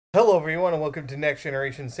Hello, everyone, and welcome to Next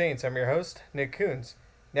Generation Saints. I'm your host, Nick Coons.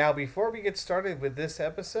 Now, before we get started with this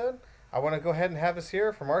episode, I want to go ahead and have us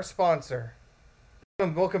hear from our sponsor.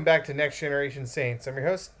 Welcome back to Next Generation Saints. I'm your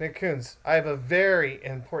host, Nick Coons. I have a very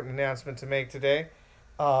important announcement to make today.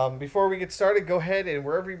 Before we get started, go ahead and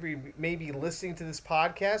wherever you may be listening to this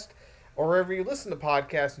podcast, or wherever you listen to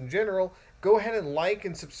podcasts in general, go ahead and like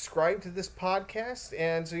and subscribe to this podcast,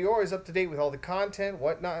 and so you're always up to date with all the content,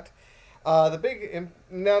 whatnot. The big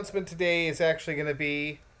announcement today is actually going to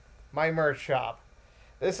be my merch shop.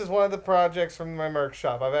 This is one of the projects from my merch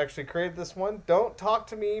shop. I've actually created this one. Don't talk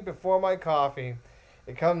to me before my coffee.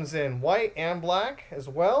 It comes in white and black as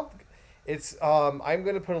well. I'm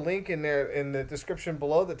going to put a link in there in the description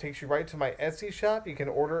below that takes you right to my Etsy shop. You can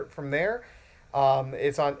order it from there.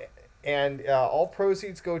 It's on and all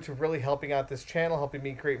proceeds go to really helping out this channel, helping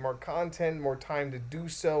me create more content, more time to do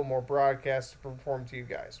so, more broadcasts to perform to you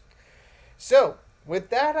guys. So, with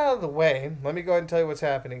that out of the way, let me go ahead and tell you what's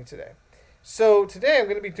happening today. So, today I'm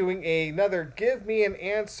going to be doing another Give Me an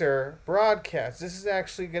Answer broadcast. This is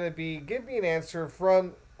actually going to be Give Me an Answer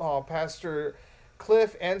from Pastor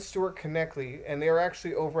Cliff and Stuart Connectley, and they're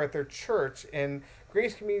actually over at their church in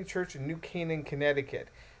Grace Community Church in New Canaan, Connecticut.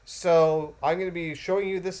 So, I'm going to be showing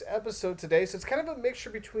you this episode today. So, it's kind of a mixture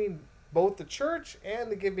between both the church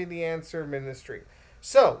and the Give Me the Answer ministry.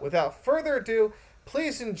 So, without further ado,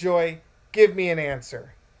 please enjoy Give Me an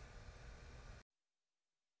Answer.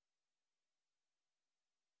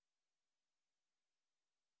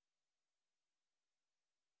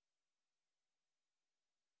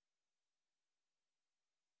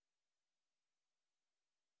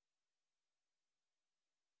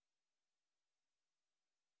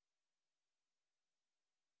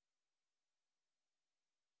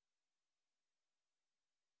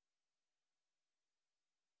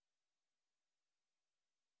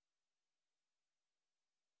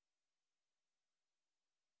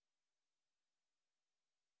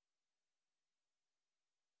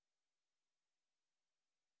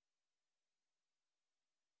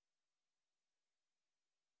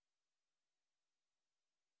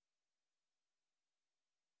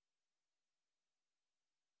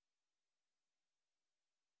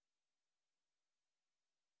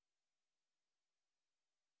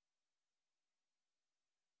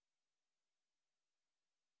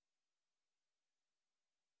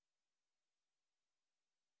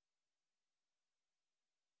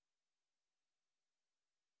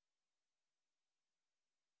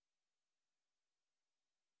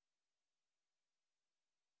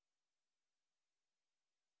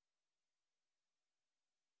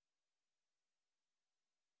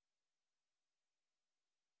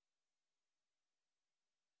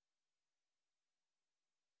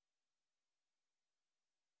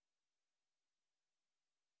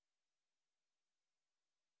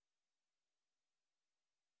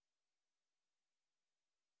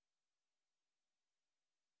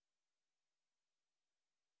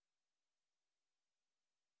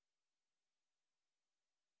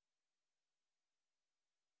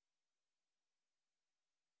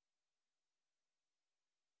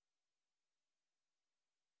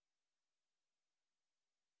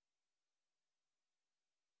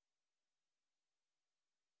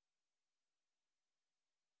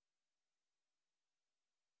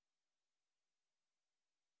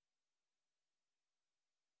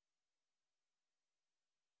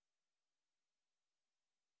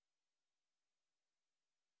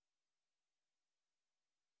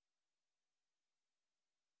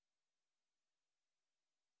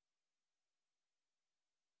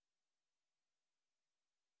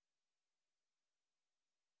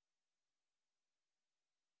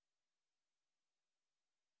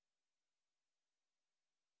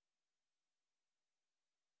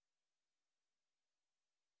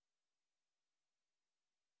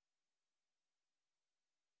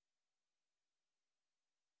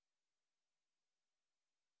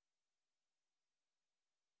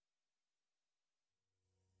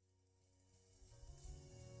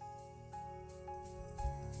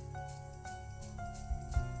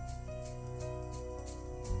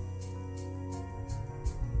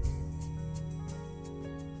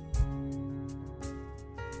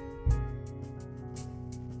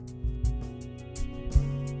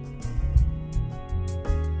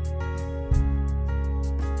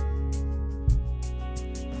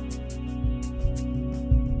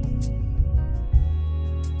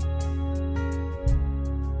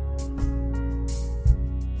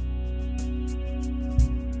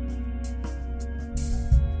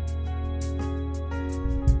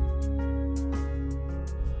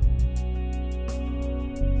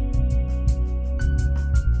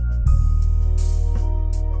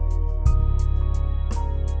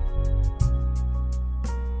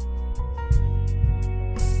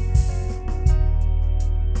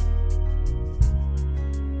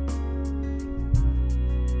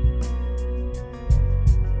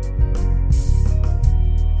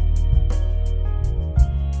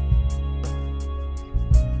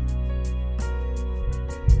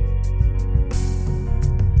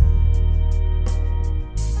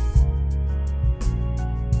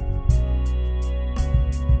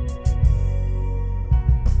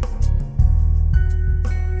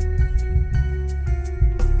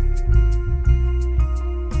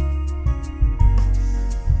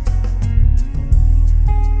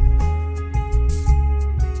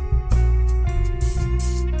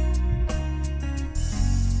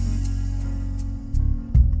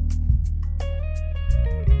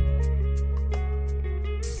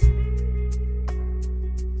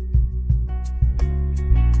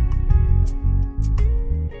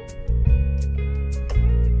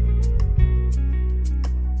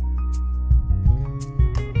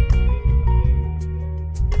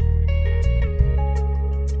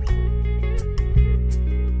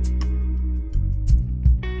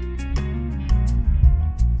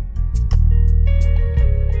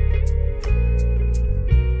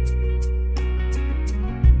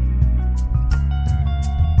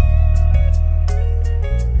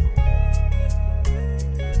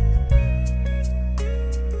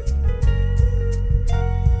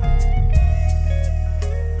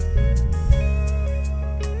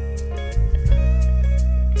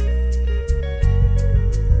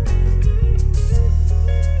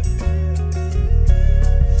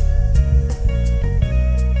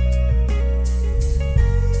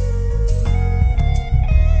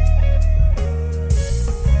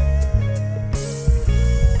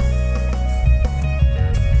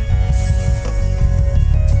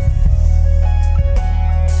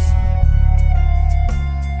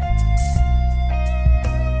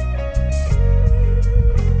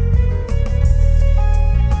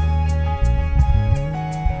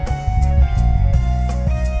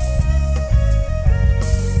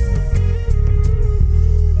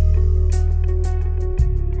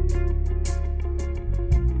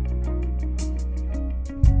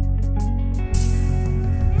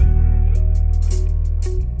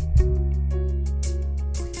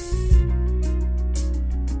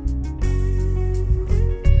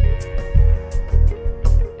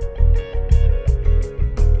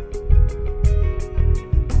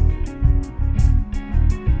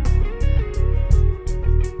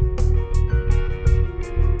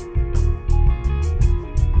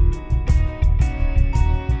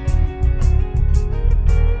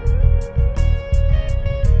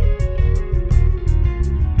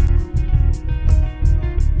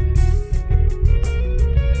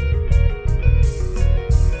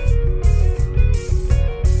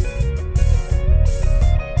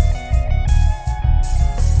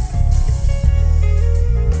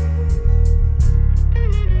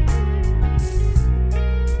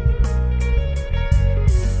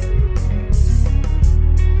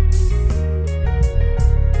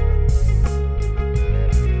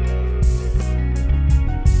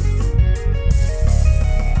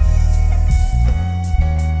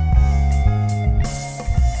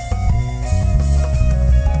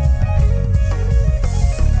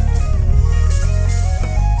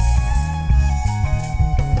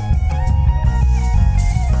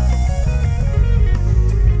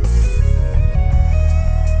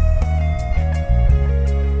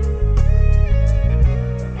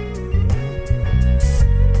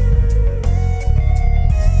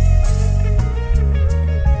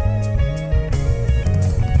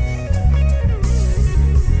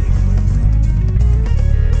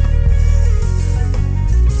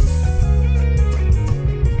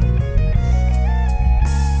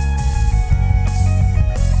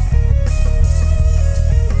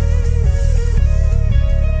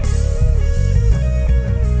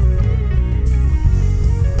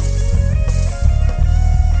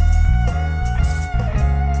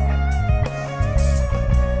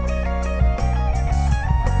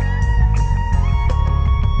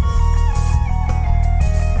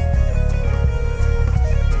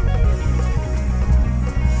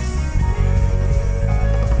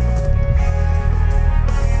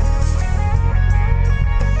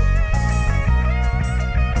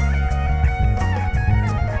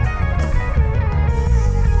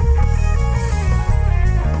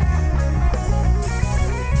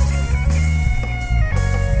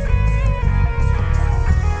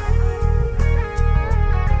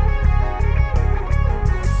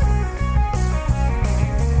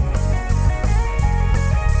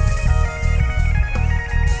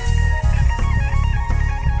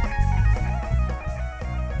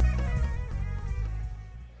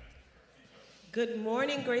 Good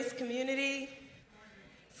morning, Grace Community.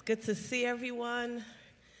 It's good to see everyone.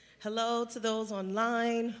 Hello to those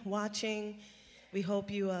online watching. We hope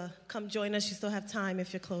you come join us. You still have time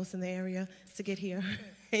if you're close in the area to get here.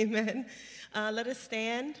 Amen. Let us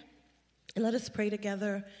stand and let us pray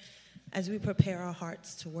together as we prepare our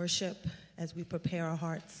hearts to worship, as we prepare our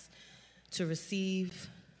hearts to receive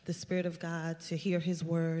the Spirit of God, to hear His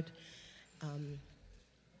word, and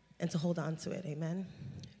to hold on to it. Amen.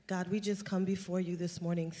 God, we just come before you this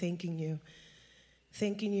morning thanking you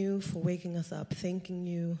for waking us up, thanking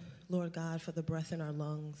you, Lord God, for the breath in our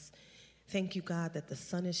lungs. Thank you, God, that the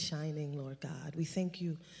sun is shining, Lord God. We thank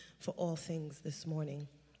you for all things this morning.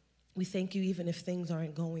 We thank you even if things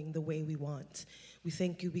aren't going the way we want. We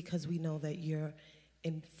thank you because we know that you're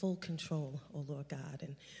in full control, oh Lord God,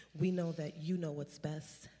 and we know that you know what's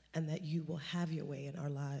best and that you will have your way in our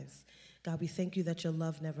lives. God, we thank you that your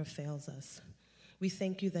love never fails us. We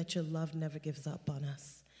thank you that your love never gives up on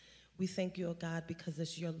us. We thank you, oh God, because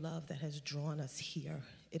it's your love that has drawn us here.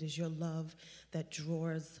 It is your love that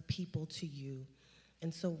draws people to you.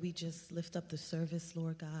 And so we just lift up the service,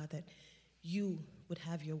 Lord God, that you would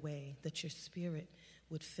have your way, that your Spirit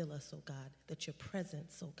would fill us, oh God, that your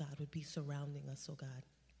presence, oh God, would be surrounding us, oh God.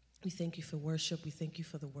 We thank you for worship. We thank you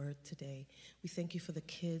for the word today. We thank you for the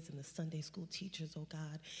kids and the Sunday school teachers, oh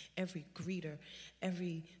God, every greeter,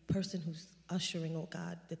 every person who's ushering, oh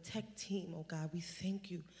God, the tech team, oh God. We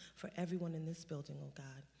thank you for everyone in this building, oh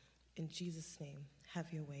God. In Jesus' name,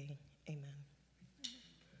 have your way. Amen.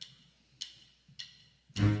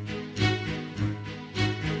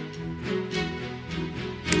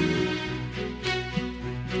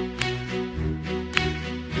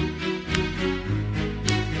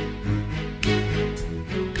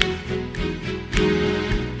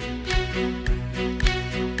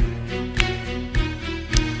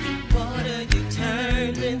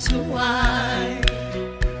 Into wine,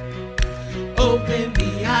 open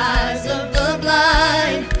the eyes of the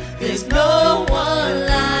blind. There's no one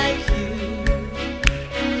like you,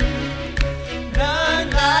 none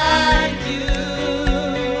like you.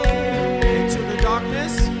 Into the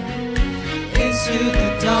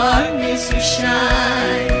darkness you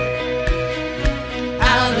shine.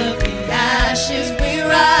 Out of the ashes we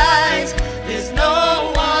rise. There's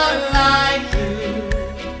no one like you,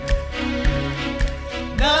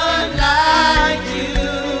 none like you.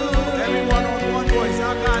 Everyone on one voice.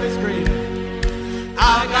 Our God is greater.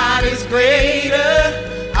 Our God is greater.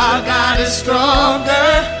 Our God is stronger.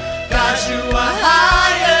 God, you are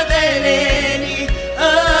higher than any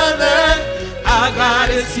other. Our God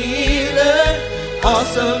is healer,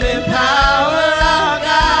 awesome in power. Our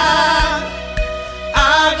God,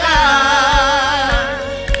 our God.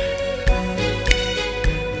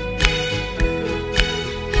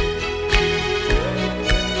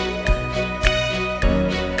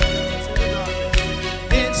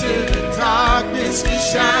 Into the darkness we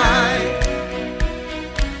shine.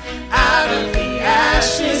 Out of the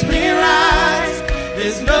ashes we rise.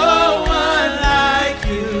 There's no one like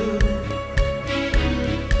you,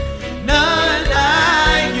 none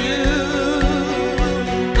like you.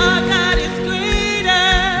 Our God is greater.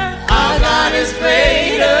 Our God is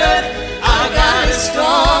greater. Our God is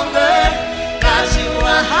stronger. God, you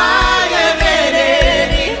are higher than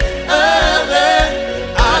any other.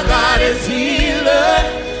 Our God is healer,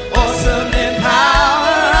 awesome in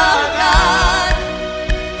power. Our God,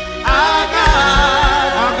 our God.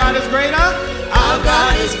 Our God is greater. Our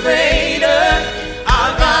God is greater.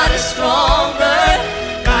 Our God is stronger.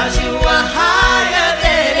 God, you are higher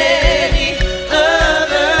than any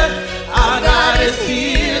other. Our God is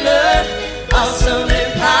healer, awesome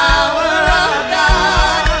in power. Our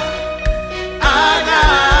God, our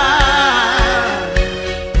God.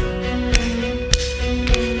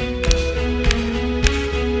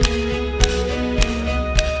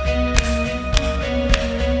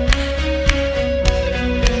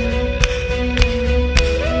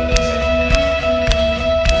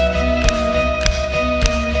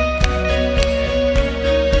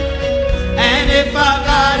 And if our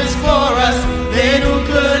God is for us, then who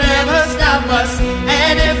could ever stop us?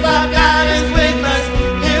 And if our God is with us,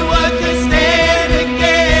 then what could stand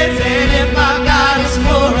against? And if our God is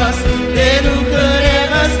for us, then who could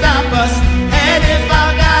ever stop us? And if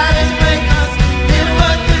our God is with us, then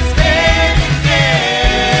what could stand against?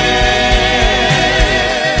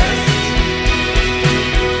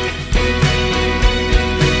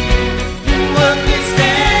 What could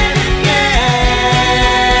stand against?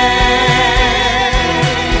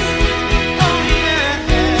 Oh yeah.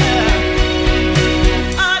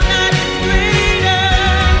 Our God is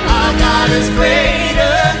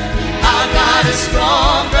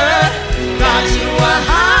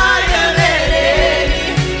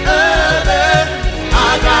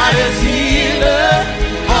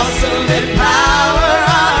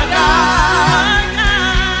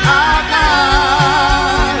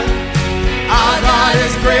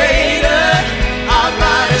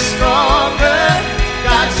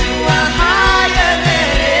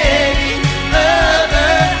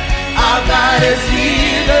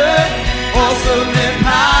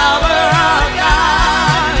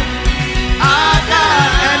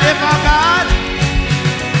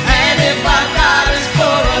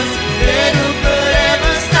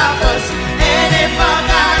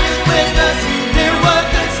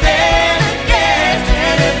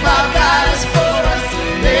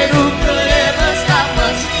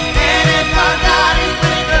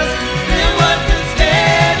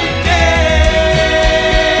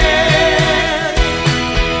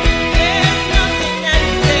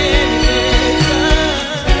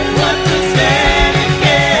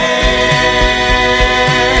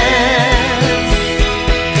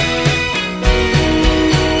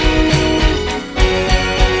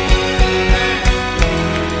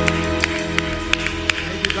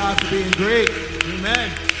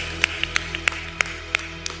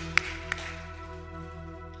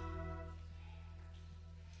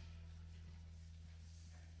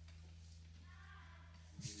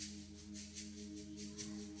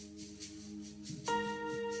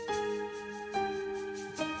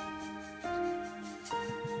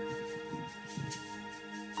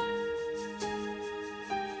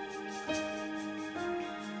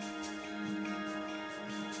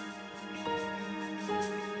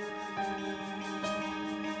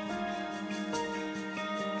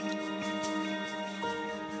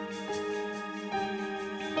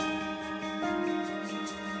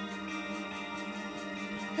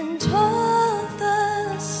and all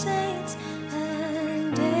the saints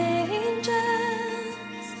and angels,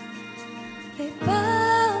 they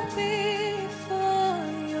bow before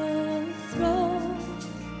your throne,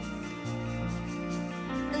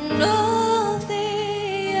 and all the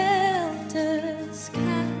elders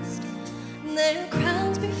cast their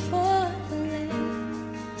crowns before the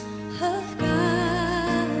Lamb of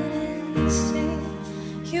God and sing,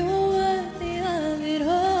 you are worthy of it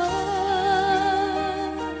all.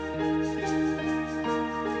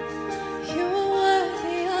 You are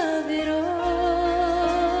worthy of it all.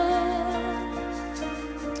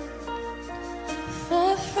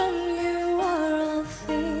 For from you are all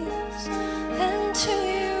things, and to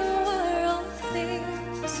you are all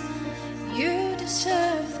things. You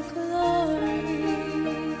deserve the glory.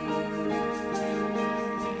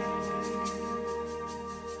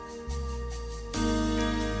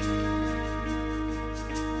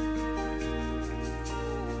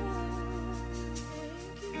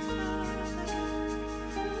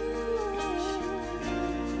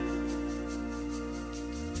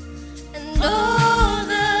 And all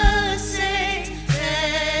the saints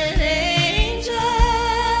and angels,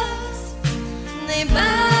 they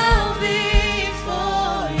bow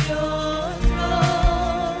before your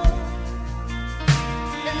throne,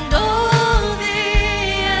 and all the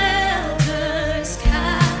elders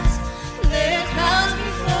cast their crowns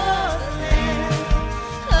before the Lamb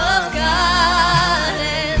of God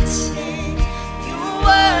and sing, you are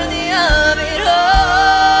worthy of it all.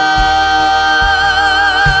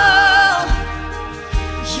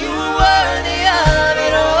 You are worthy of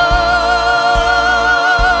it all.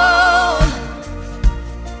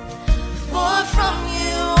 For from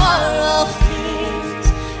you are all things,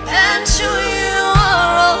 and to you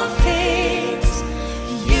are all things.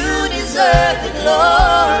 You deserve the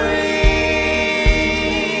glory.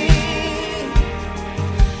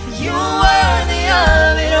 You are worthy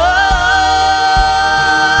of it all.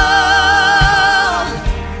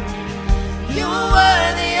 You are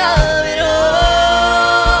worthy of it all.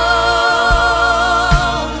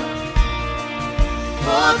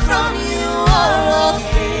 For from you are all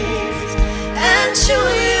things, and to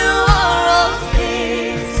you are all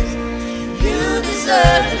things. You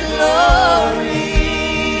deserve the glory.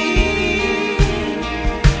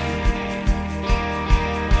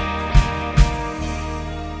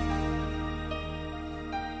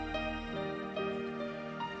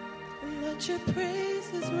 Let your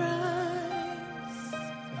praises rise.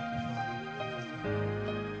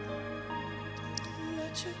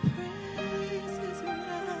 Let your praises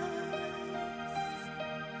rise.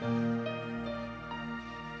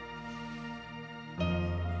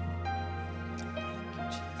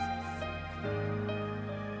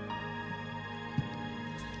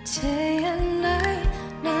 Day and night,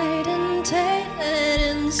 night and day, let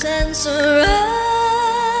incense arise.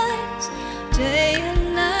 Day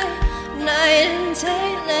and night, night and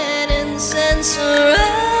day, let incense arise.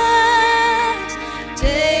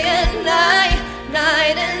 Day and night,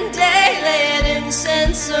 night and day, let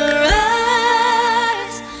incense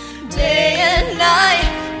arise. Day and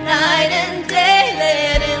night, night and day,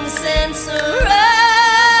 let incense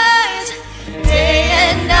arise. Day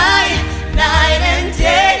and night, night and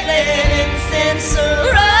day, let incense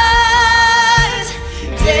arise.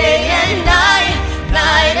 Day and night,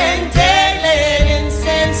 night and day, let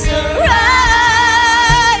incense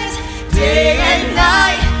arise. Day and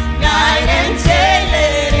night, night and day,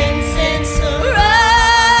 let incense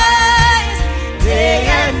arise. Day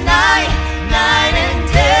and night, night and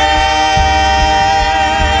day.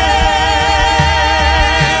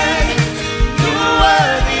 You are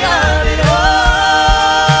worthy of it all.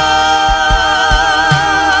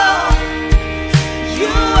 You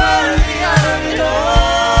are worthy of it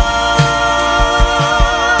all.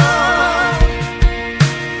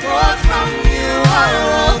 For from you are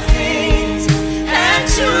all things, and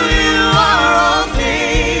to you are all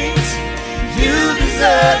things. You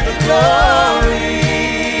deserve the glory.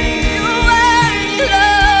 You are worthy,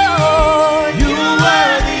 Lord. You are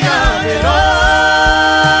worthy of it all.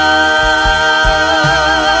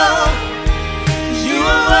 You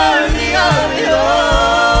are worthy of it all.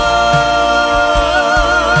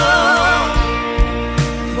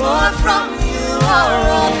 For from you are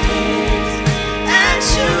all things, and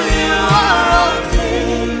to you are all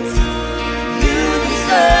things. You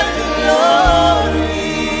deserve the glory.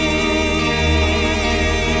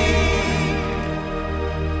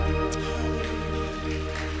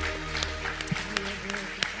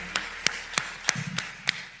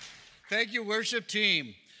 Thank you, worship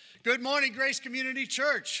team. Good morning, Grace Community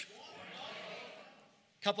Church.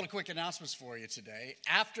 Couple of quick announcements for you today.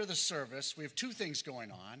 After the service, we have two things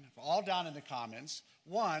going on, all down in the comments.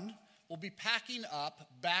 One, we'll be packing up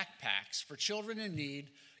backpacks for children in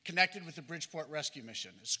need connected with the Bridgeport Rescue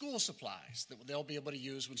Mission, school supplies that they'll be able to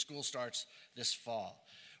use when school starts this fall.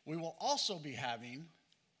 We will also be having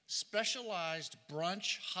specialized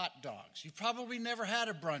brunch hot dogs. You've probably never had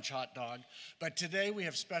a brunch hot dog, but today we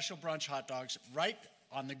have special brunch hot dogs right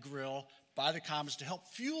on the grill by the commons to help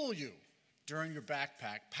fuel you during your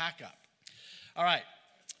backpack pack up. All right,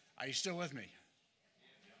 are you still with me?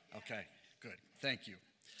 Okay, good, thank you.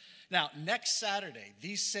 Now, next Saturday,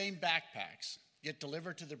 these same backpacks get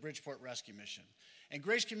delivered to the Bridgeport Rescue Mission. And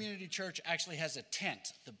Grace Community Church actually has a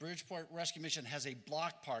tent. The Bridgeport Rescue Mission has a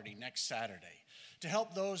block party next Saturday to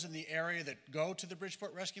help those in the area that go to the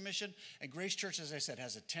Bridgeport Rescue Mission. And Grace Church, as I said,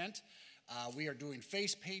 has a tent. We are doing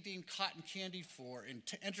face painting, cotton candy for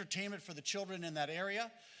entertainment for the children in that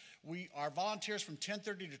area. Our volunteers from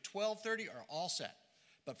 10:30 to 12:30 are all set.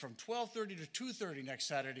 But from 12:30 to 2:30 next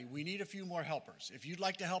Saturday, we need a few more helpers. If you'd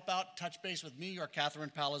like to help out, touch base with me or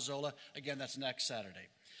Catherine Palazzola. Again, that's next Saturday.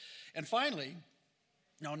 And finally,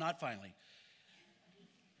 no, not finally,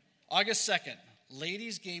 August 2nd,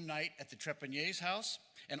 ladies' game night at the Trepaniers' house.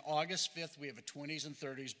 And August 5th, we have a 20s and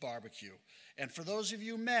 30s barbecue. And for those of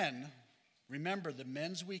you men, remember the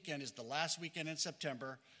men's weekend is the last weekend in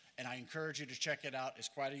September. And I encourage you to check it out. It's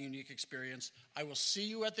quite a unique experience. I will see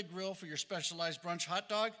you at the grill for your specialized brunch hot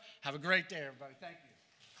dog. Have a great day, everybody. Thank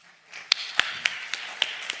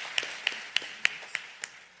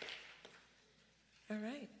you. All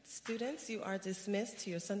right, students, you are dismissed to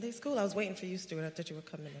your Sunday school. I was waiting for you, Stuart. I thought you were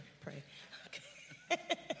coming to pray. Okay.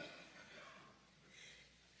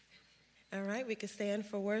 All right, we can stand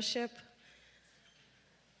for worship.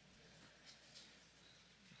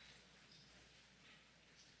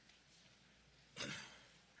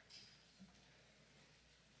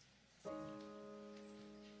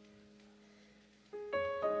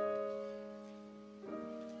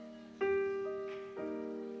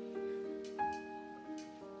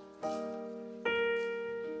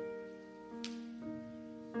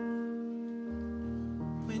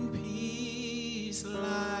 When peace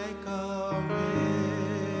like a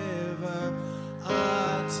river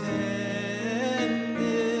attendeth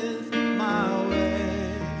my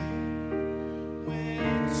way,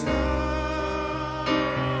 when sunlight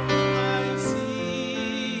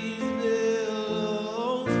seas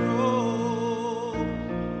billows roll,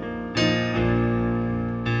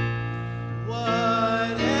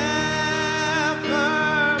 whatever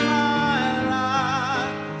my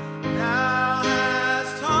life thou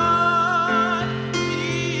hast taught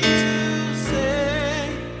me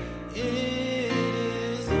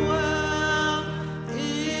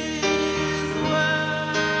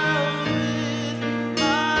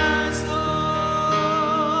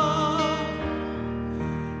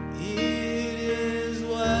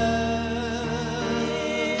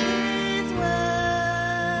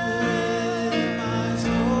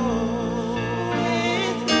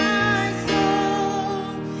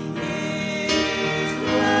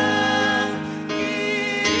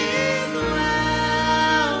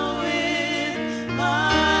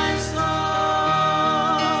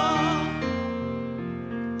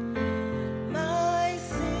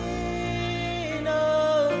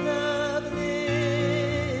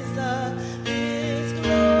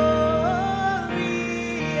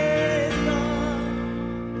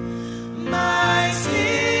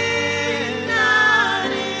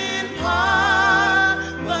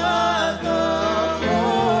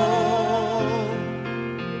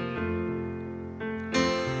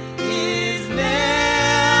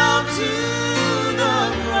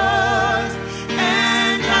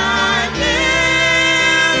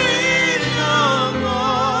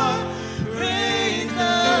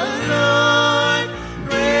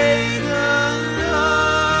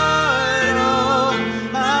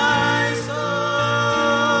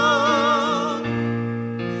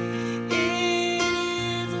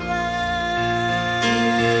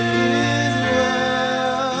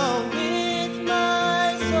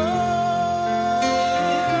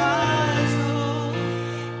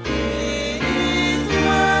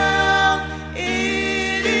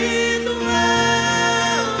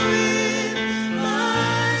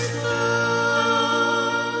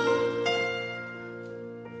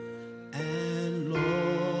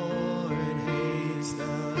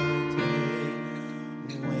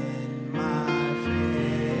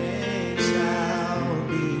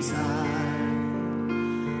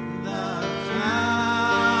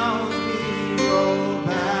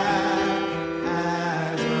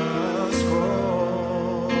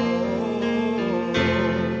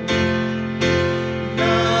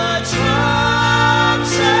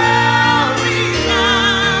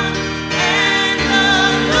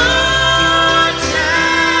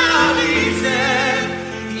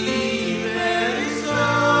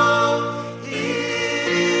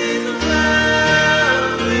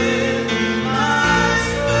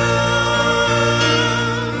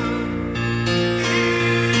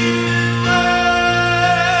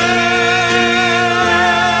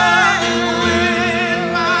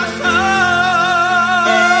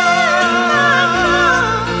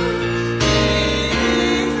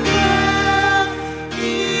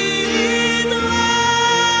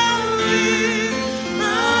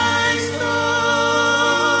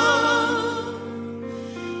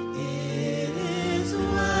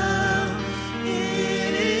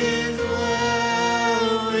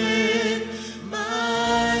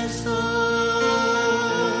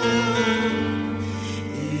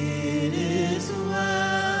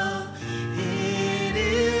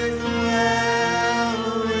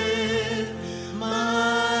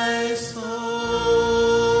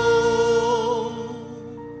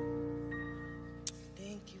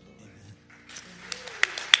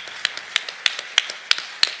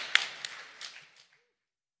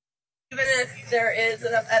if there is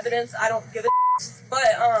enough evidence. I don't give a but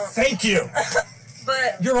Thank you.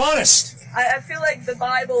 but You're honest. I feel like the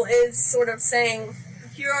Bible is sort of saying,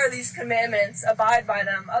 here are these commandments, abide by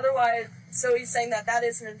them. Otherwise, so he's saying that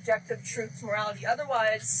is an objective truth to morality.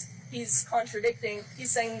 Otherwise, he's contradicting.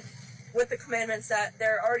 He's saying with the commandments that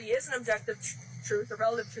there already is an objective truth, a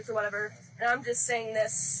relative truth or whatever. And I'm just saying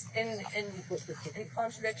this in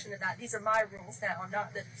contradiction to that. These are my rules now,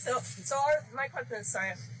 not that. My question is,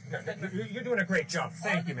 sorry. You're doing a great job.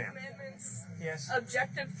 Thank you, ma'am. Commandments, yes.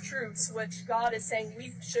 Objective truths, which God is saying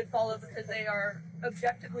we should follow because they are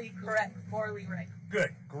objectively correct, morally right. Good.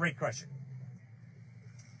 Great question.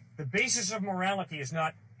 The basis of morality is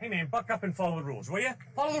not, hey man, buck up and follow the rules, will you?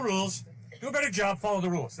 Follow the rules. Do a better job, follow the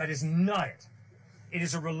rules. That is not it. It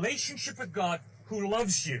is a relationship with God who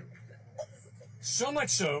loves you. So much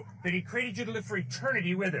so that he created you to live for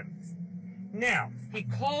eternity with him. Now, he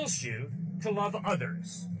calls you to love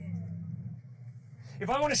others. If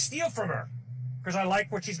I want to steal from her because I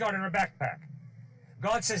like what she's got in her backpack,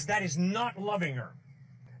 God says that is not loving her.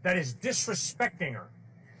 That is disrespecting her.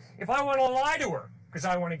 If I want to lie to her because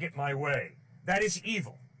I want to get my way, that is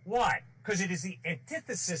evil. Why? Because it is the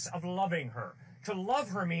antithesis of loving her. To love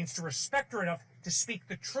her means to respect her enough to speak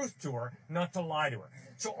the truth to her, not to lie to her.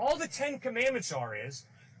 So all the 10 commandments is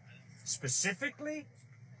specifically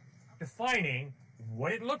defining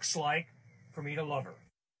what it looks like for me to love her.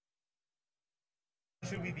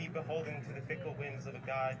 Should we be beholden to the fickle whims of a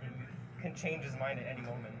God who can change his mind at any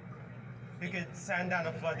moment? Who could send down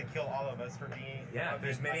a flood to kill all of us for being... Yeah,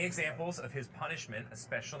 there's many examples of his punishment,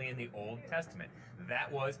 especially in the Old Testament.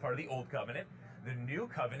 That was part of the Old Covenant. The New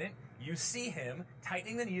Covenant, you see him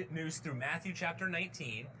tightening the noose through Matthew chapter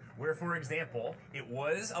 19, where, for example, it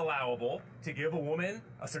was allowable to give a woman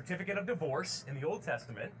a certificate of divorce in the Old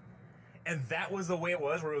Testament, and that was the way it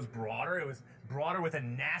was, where it was broader. It was broader with a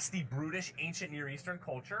nasty, brutish, ancient Near Eastern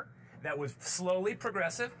culture that was slowly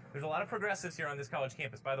progressive. There's a lot of progressives here on this college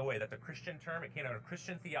campus. By the way, that's a Christian term. It came out of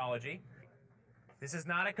Christian theology. This is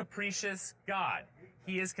not a capricious God.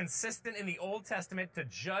 He is consistent in the Old Testament to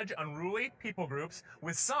judge unruly people groups.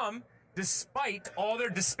 With some, despite all their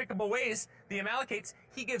despicable ways, the Amalekites,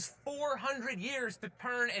 he gives 400 years to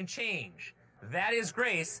turn and change. That is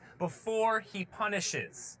grace before he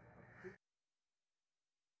punishes.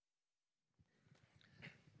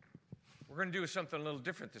 We're going to do something a little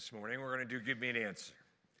different this morning. We're going to do Give Me an Answer.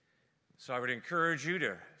 So I would encourage you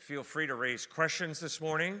to feel free to raise questions this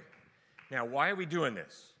morning. Now, why are we doing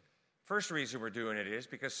this? First reason we're doing it is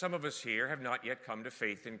because some of us here have not yet come to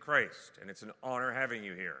faith in Christ, and it's an honor having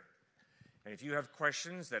you here. And if you have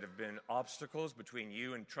questions that have been obstacles between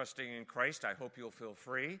you and trusting in Christ, I hope you'll feel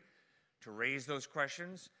free to raise those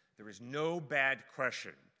questions. There is no bad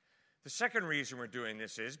question. The second reason we're doing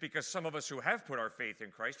this is because some of us who have put our faith in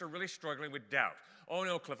Christ are really struggling with doubt. Oh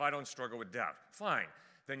no, Cliff, I don't struggle with doubt. Fine.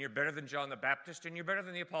 Then you're better than John the Baptist and you're better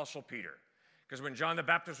than the Apostle Peter. Because when John the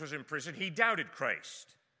Baptist was in prison, he doubted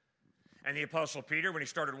Christ. And the Apostle Peter, when he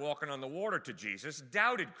started walking on the water to Jesus,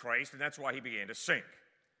 doubted Christ, and that's why he began to sink.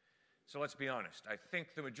 So let's be honest. I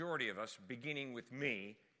think the majority of us, beginning with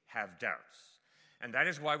me, have doubts. And that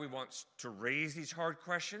is why we want to raise these hard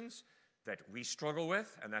questions that we struggle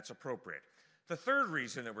with, and that's appropriate. The third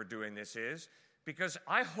reason that we're doing this is because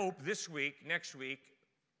I hope this week, next week,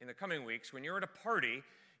 in the coming weeks, when you're at a party,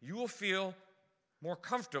 you will feel more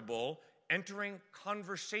comfortable entering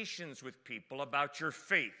conversations with people about your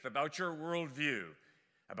faith, about your worldview,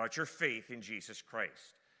 about your faith in Jesus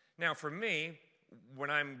Christ. Now, for me, when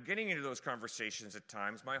I'm getting into those conversations at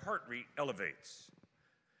times, my heart rate elevates.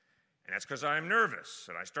 And that's because I'm nervous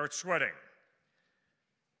and I start sweating.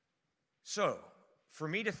 So, for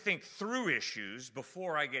me to think through issues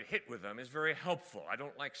before I get hit with them is very helpful. I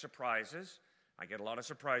don't like surprises. I get a lot of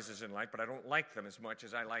surprises in life, but I don't like them as much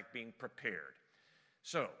as I like being prepared.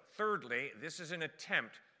 So, thirdly, this is an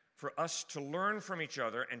attempt for us to learn from each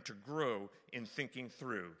other and to grow in thinking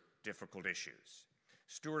through difficult issues.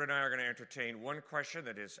 Stuart and I are going to entertain one question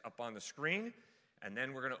that is up on the screen, and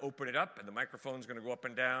then we're going to open it up, and the microphone's going to go up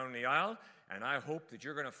and down the aisle, and I hope that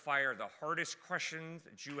you're going to fire the hardest questions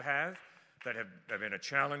that you have that have been a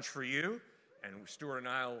challenge for you, and Stuart and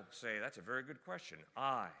I will say, that's a very good question.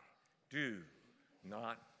 I do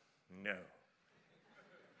not know.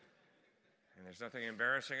 And there's nothing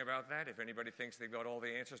embarrassing about that. If anybody thinks they've got all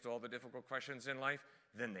the answers to all the difficult questions in life,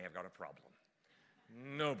 then they have got a problem.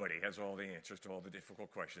 Nobody has all the answers to all the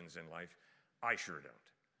difficult questions in life. I sure don't.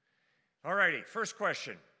 All righty, first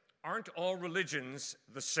question. Aren't all religions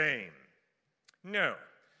the same? No.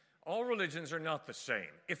 All religions are not the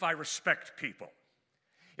same if I respect people.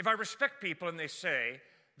 If I respect people and they say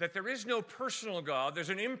that there is no personal God. There's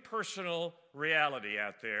an impersonal reality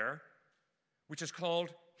out there, which is called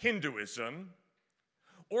Hinduism.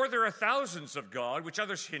 Or there are thousands of God, which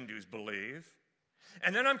other Hindus believe.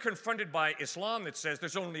 And then I'm confronted by Islam that says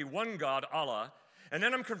there's only one God, Allah. And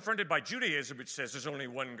then I'm confronted by Judaism, which says there's only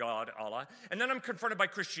one God, Allah. And then I'm confronted by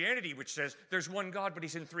Christianity, which says there's one God, but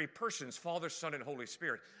he's in three persons, Father, Son, and Holy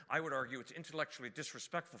Spirit. I would argue it's intellectually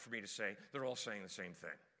disrespectful for me to say they're all saying the same thing.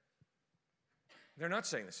 They're not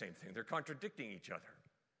saying the same thing. They're contradicting each other.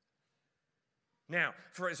 Now,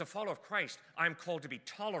 as a follower of Christ, I'm called to be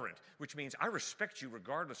tolerant, which means I respect you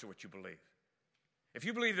regardless of what you believe. If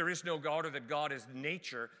you believe there is no God or that God is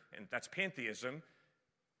nature, and that's pantheism,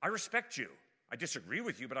 I respect you. I disagree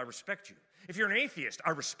with you, but I respect you. If you're an atheist,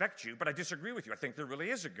 I respect you, but I disagree with you. I think there really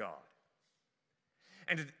is a God.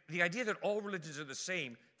 And the idea that all religions are the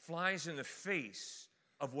same flies in the face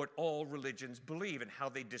of what all religions believe and how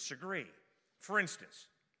they disagree. For instance,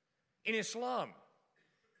 in Islam,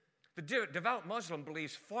 the devout Muslim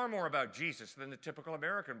believes far more about Jesus than the typical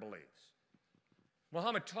American believes.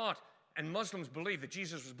 Muhammad taught, and Muslims believe, that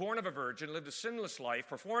Jesus was born of a virgin, lived a sinless life,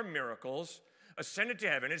 performed miracles, ascended to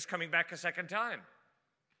heaven, and is coming back a second time.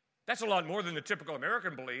 That's a lot more than the typical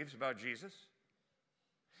American believes about Jesus.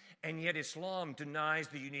 And yet Islam denies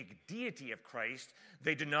the unique deity of Christ.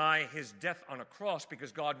 They deny his death on a cross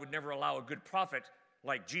because God would never allow a good prophet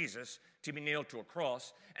like Jesus to be nailed to a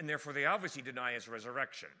cross, and therefore they obviously deny his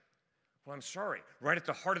resurrection. Well, I'm sorry. Right at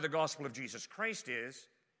the heart of the gospel of Jesus Christ is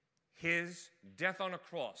his death on a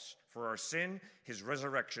cross for our sin, his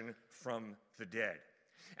resurrection from the dead.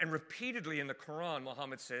 And repeatedly in the Quran,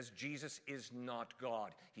 Muhammad says Jesus is not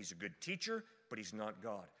God. He's a good teacher, but he's not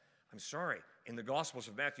God. I'm sorry. In the Gospels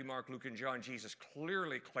of Matthew, Mark, Luke, and John, Jesus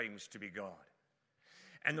clearly claims to be God.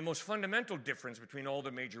 And the most fundamental difference between all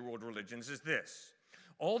the major world religions is this.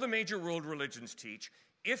 All the major world religions teach,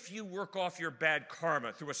 if you work off your bad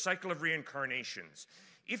karma through a cycle of reincarnations,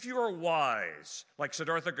 if you are wise, like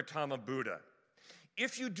Siddhartha Gautama Buddha,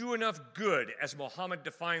 if you do enough good, as Muhammad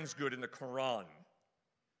defines good in the Quran,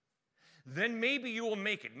 then maybe you will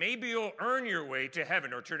make it. Maybe you'll earn your way to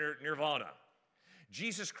heaven or to nirvana.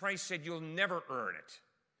 Jesus Christ said you'll never earn it.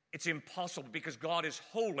 It's impossible because God is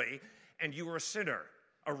holy and you are a sinner,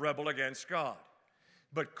 a rebel against God.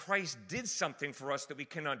 But Christ did something for us that we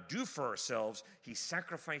cannot do for ourselves. He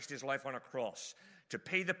sacrificed his life on a cross to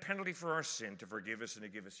pay the penalty for our sin, to forgive us and to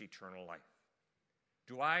give us eternal life.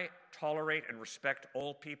 Do I tolerate and respect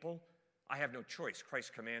all people? I have no choice.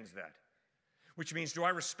 Christ commands that. Which means, do I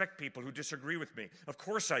respect people who disagree with me? Of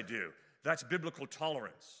course I do. That's biblical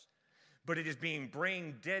tolerance. But it is being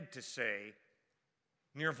brain dead to say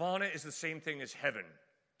nirvana is the same thing as heaven.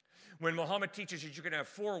 When Muhammad teaches that you can have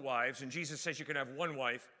 4 wives and Jesus says you can have 1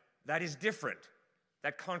 wife, that is different.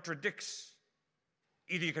 That contradicts.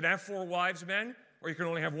 Either you can have 4 wives, men, or you can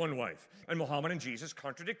only have 1 wife. And Muhammad and Jesus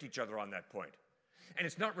contradict each other on that point. And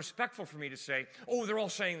it's not respectful for me to say, oh, they're all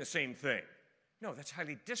saying the same thing. No, that's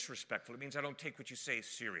highly disrespectful. It means I don't take what you say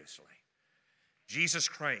seriously. Jesus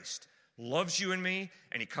Christ loves you and me,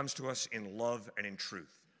 and he comes to us in love and in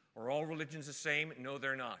truth. Are all religions the same? No,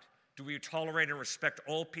 they're not. Do we tolerate and respect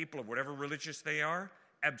all people of whatever religious they are?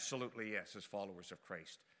 Absolutely yes, as followers of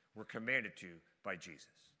Christ. We're commanded to by Jesus.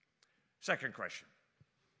 Second question.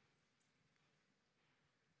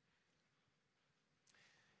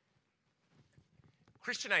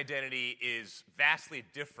 Christian identity is vastly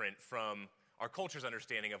different from our culture's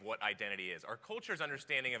understanding of what identity is. Our culture's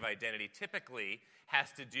understanding of identity typically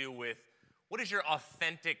has to do with what is your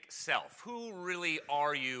authentic self? Who really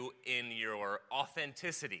are you in your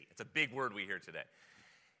authenticity? It's a big word we hear today.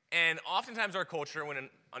 And oftentimes our culture, when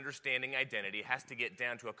understanding identity, has to get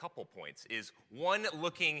down to a couple points. Is one,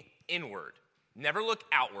 looking inward. Never look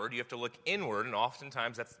outward. You have to look inward, and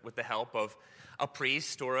oftentimes that's with the help of a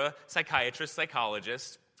priest or a psychiatrist,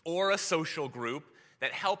 psychologist, or a social group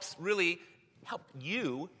that helps really help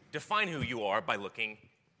you define who you are by looking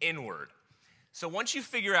inward. So once you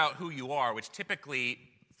figure out who you are, which typically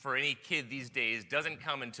for any kid these days doesn't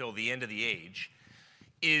come until the end of the age,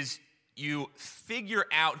 is you figure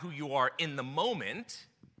out who you are in the moment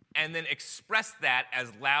and then express that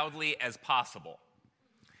as loudly as possible.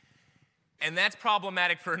 And that's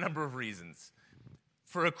problematic for a number of reasons.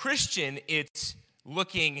 For a Christian, it's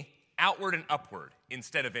looking outward and upward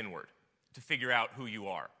instead of inward to figure out who you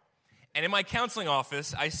are. And in my counseling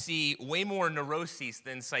office, I see way more neuroses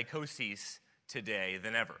than psychoses today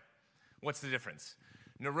than ever. What's the difference?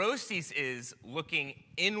 Neuroses is looking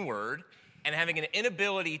inward and having an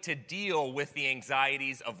inability to deal with the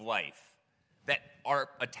anxieties of life that are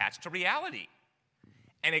attached to reality.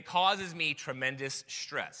 And it causes me tremendous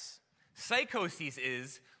stress. Psychoses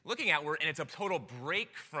is looking outward, and it's a total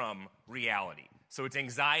break from reality. So it's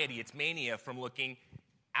anxiety, it's mania from looking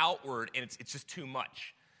outward, and it's just too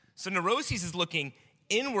much. So neuroses is looking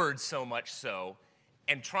inward so much so,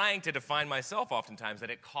 and trying to define myself oftentimes, that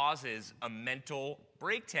it causes a mental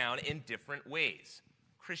breakdown in different ways.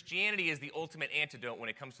 Christianity is the ultimate antidote when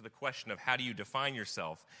it comes to the question of how do you define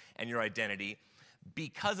yourself and your identity,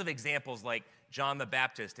 because of examples like John the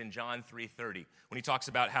Baptist in John 3:30, when he talks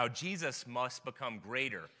about how Jesus must become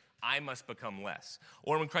greater, I must become less.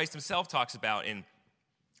 Or when Christ himself talks about in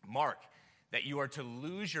Mark that you are to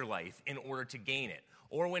lose your life in order to gain it.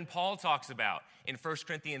 Or when Paul talks about in 1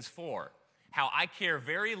 Corinthians 4, how I care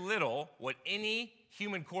very little what any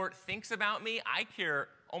human court thinks about me. I care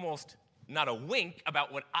almost not a wink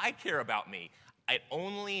about what I care about me. It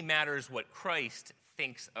only matters what Christ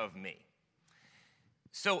thinks of me.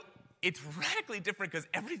 So it's radically different because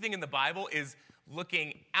everything in the Bible is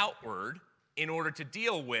looking outward in order to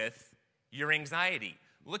deal with your anxiety,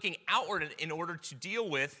 looking outward in order to deal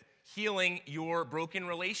with healing your broken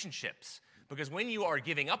relationships. Because when you are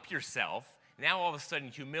giving up yourself, now all of a sudden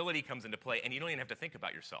humility comes into play, and you don't even have to think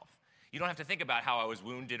about yourself. You don't have to think about how I was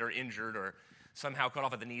wounded or injured or somehow cut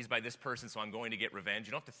off at the knees by this person, so I'm going to get revenge.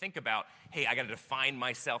 You don't have to think about, hey, I got to define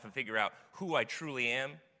myself and figure out who I truly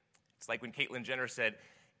am. It's like when Caitlyn Jenner said,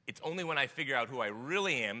 it's only when I figure out who I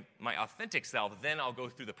really am, my authentic self, then I'll go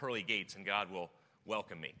through the pearly gates and God will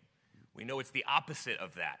welcome me. We know it's the opposite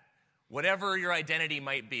of that. Whatever your identity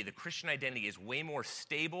might be, the Christian identity is way more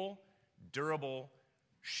stable, durable,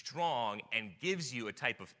 strong, and gives you a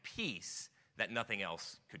type of peace that nothing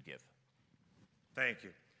else could give. Thank you.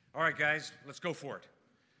 All right, guys, let's go for it.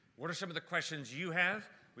 What are some of the questions you have?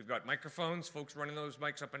 We've got microphones, folks running those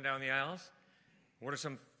mics up and down the aisles. What are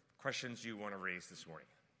some questions you want to raise this morning?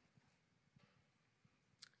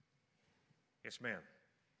 Yes, ma'am.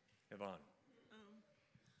 Yvonne.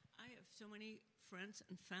 I have so many friends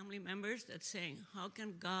and family members that saying, how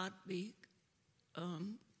can God be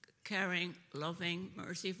caring, loving,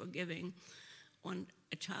 mercy, forgiving when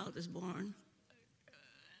a child is born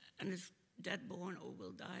and is dead born or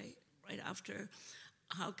will die right after?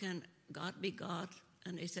 How can God be God?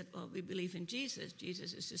 And they said, well, we believe in Jesus.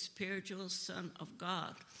 Jesus is the spiritual son of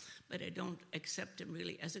God, but I don't accept him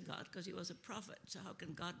really as a God because he was a prophet. So how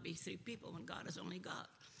can God be three people when God is only God?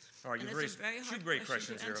 All right, you've raised two great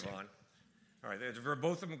questions here, Yvonne. All right, they're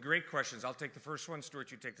both of them great questions. I'll take the first one.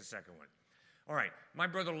 Stuart, you take the second one. All right, my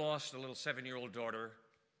brother lost a little 7-year-old daughter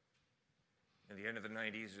in the end of the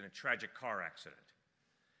 90s in a tragic car accident.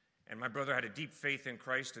 And my brother had a deep faith in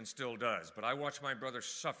Christ and still does. But I watched my brother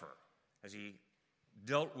suffer as he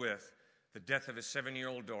dealt with the death of his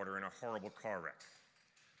 7-year-old daughter in a horrible car wreck.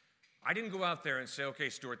 I didn't go out there and say, okay,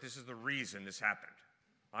 Stuart, this is the reason this happened.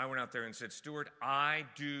 I went out there and said, Stuart, I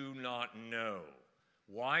do not know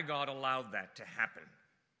why God allowed that to happen.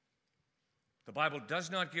 The Bible does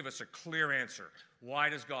not give us a clear answer. Why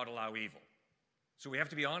does God allow evil? So we have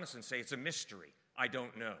to be honest and say it's a mystery. I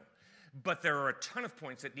don't know. But there are a ton of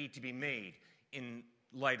points that need to be made in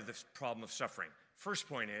light of this problem of suffering. First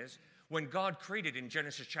point is, when God created in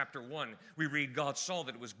Genesis chapter 1, we read God saw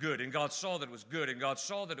that it was good, and God saw that it was good, and God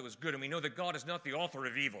saw that it was good, and we know that God is not the author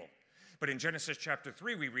of evil. But in Genesis chapter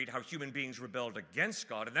 3, we read how human beings rebelled against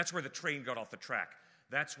God, and that's where the train got off the track.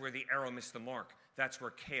 That's where the arrow missed the mark. That's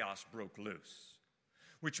where chaos broke loose.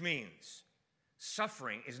 Which means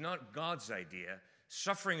suffering is not God's idea.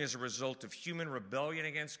 Suffering is a result of human rebellion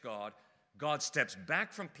against God. God steps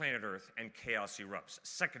back from planet Earth, and chaos erupts.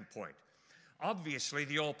 Second point. Obviously,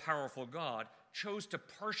 the all-powerful God chose to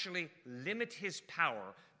partially limit his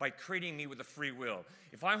power by creating me with a free will.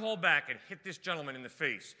 If I hold back and hit this gentleman in the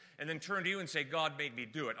face and then turn to you and say, God made me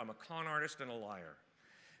do it, I'm a con artist and a liar.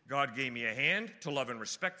 God gave me a hand to love and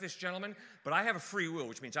respect this gentleman, but I have a free will,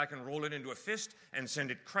 which means I can roll it into a fist and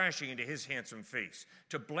send it crashing into his handsome face.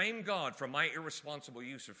 To blame God for my irresponsible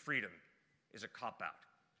use of freedom is a cop-out.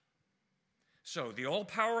 So the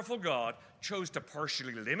all-powerful God chose to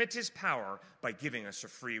partially limit his power by giving us a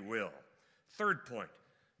free will. Third point,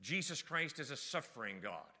 Jesus Christ is a suffering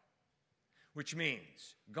God, which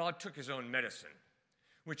means God took his own medicine,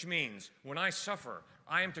 which means when I suffer,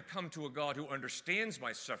 I am to come to a God who understands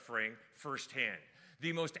my suffering firsthand.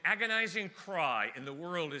 The most agonizing cry in the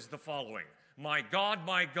world is the following: my God,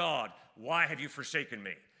 why have you forsaken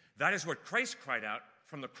me? That is what Christ cried out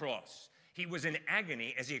from the cross. He was in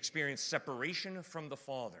agony as he experienced separation from the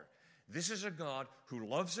Father. This is a God who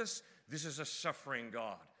loves us. This is a suffering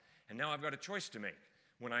God. And now I've got a choice to make.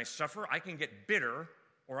 When I suffer, I can get bitter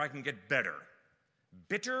or I can get better.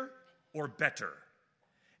 Bitter or better.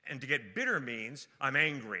 And to get bitter means I'm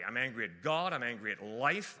angry. I'm angry at God. I'm angry at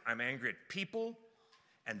life. I'm angry at people.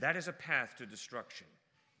 And that is a path to destruction.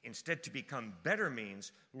 Instead, to become better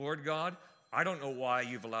means, Lord God, I don't know why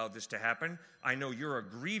you've allowed this to happen. I know you're a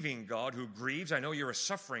grieving God who grieves. I know you're a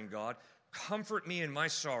suffering God. Comfort me in my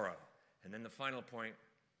sorrow. And then the final point,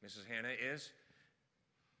 Mrs. Hannah, is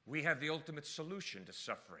we have the ultimate solution to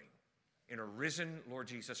suffering in a risen Lord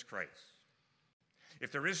Jesus Christ.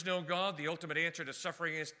 If there is no God, the ultimate answer to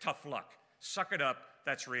suffering is tough luck. Suck it up.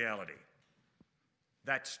 That's reality.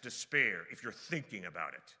 That's despair if you're thinking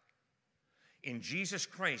about it. In Jesus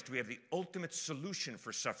Christ, we have the ultimate solution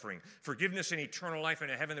for suffering. Forgiveness and eternal life in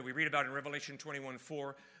a heaven that we read about in Revelation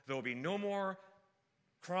 21:4. There will be no more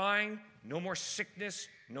crying, no more sickness,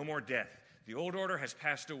 no more death. The old order has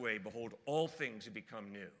passed away. Behold, all things have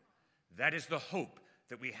become new. That is the hope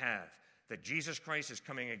that we have, that Jesus Christ is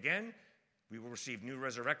coming again. We will receive new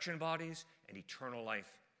resurrection bodies and eternal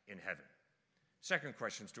life in heaven. Second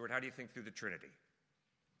question, Stuart, how do you think through the Trinity?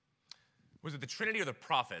 Was it the Trinity or the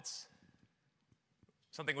prophets?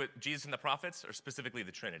 Something with Jesus and the prophets, or specifically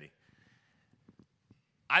the Trinity?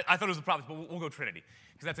 I thought it was the prophets, but we'll go Trinity,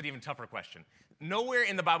 because that's an even tougher question. Nowhere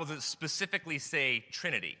in the Bible does it specifically say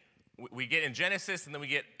Trinity. We get in Genesis, and then we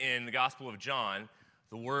get in the Gospel of John,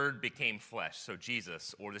 the Word became flesh, so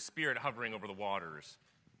Jesus, or the Spirit hovering over the waters.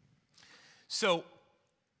 So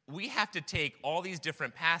we have to take all these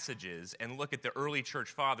different passages and look at the early church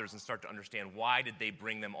fathers and start to understand why did they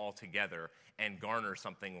bring them all together and garner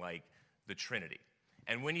something like the Trinity.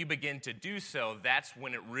 And when you begin to do so, that's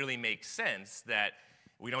when it really makes sense that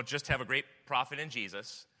we don't just have a great prophet in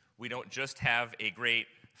Jesus. We don't just have a great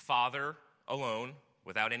Father alone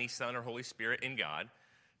without any Son or Holy Spirit in God.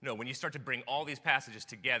 No, when you start to bring all these passages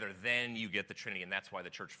together, then you get the Trinity, and that's why the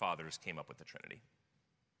church fathers came up with the Trinity.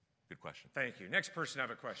 Good question. Thank you. Next person, I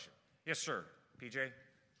have a question. Yes, sir. PJ?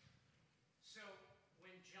 So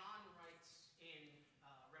when John writes in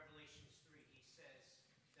Revelations 3, he says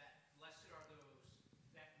that blessed are those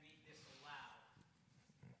that read this aloud,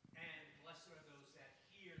 and blessed are those that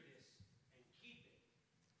hear this and keep it.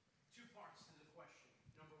 Two parts to the question.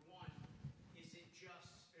 Number one, is it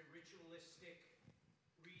just a ritualistic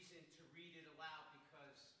reason to read it aloud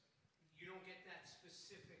because you don't get that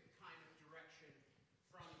specific kind of direction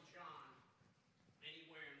from John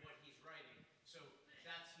anywhere in what he's writing? So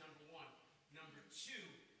that's number one. Number two,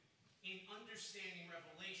 in understanding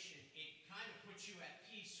Revelation, it kind of puts you at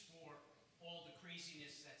peace for all the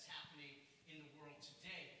craziness that's happening in the world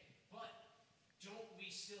today. But don't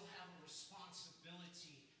we still have a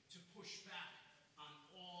responsibility to push back on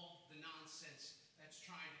all the nonsense that's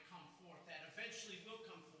trying to come forth, that eventually will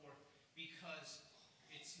come forth because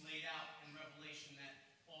it's laid out in Revelation that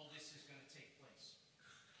all this is going to take place?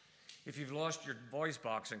 If you've lost your voice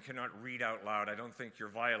box and cannot read out loud, I don't think you're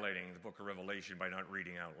violating the book of Revelation by not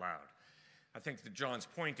reading out loud. I think that John's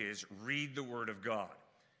point is, read the Word of God.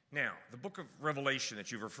 Now, the book of Revelation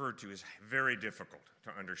that you've referred to is very difficult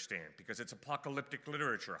to understand because it's apocalyptic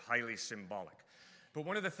literature, highly symbolic. But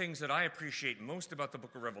one of the things that I appreciate most about the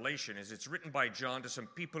book of Revelation is it's written by John to some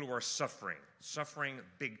people who are suffering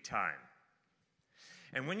big time.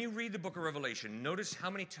 And when you read the book of Revelation, notice how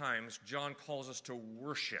many times John calls us to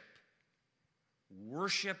worship.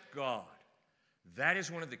 Worship God. That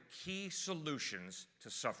is one of the key solutions to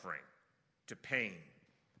suffering, to pain,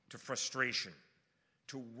 to frustration.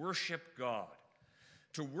 To worship God.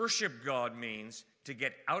 To worship God means to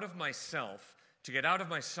get out of myself, to get out of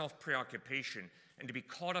my self-preoccupation, and to be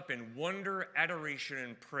caught up in wonder, adoration,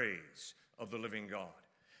 and praise of the living God.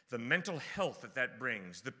 The mental health that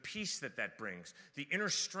brings, the peace that brings, the inner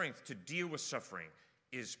strength to deal with suffering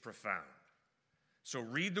is profound. So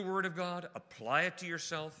read the Word of God, apply it to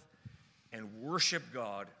yourself, and worship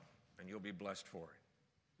God, and you'll be blessed for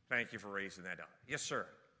it. Thank you for raising that up. Yes, sir.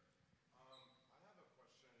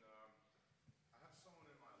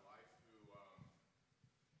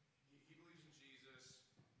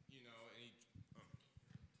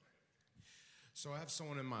 So I have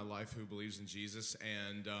someone in my life who believes in Jesus,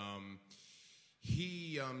 and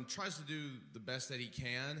he tries to do the best that he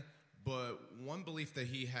can, but one belief that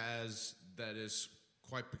he has that is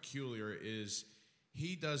quite peculiar is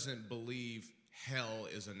he doesn't believe hell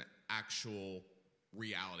is an actual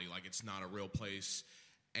reality, like it's not a real place.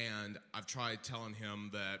 And I've tried telling him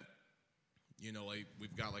that, you know, like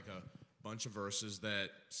we've got like a bunch of verses that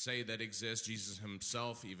say that exist. Jesus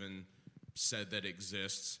himself even said that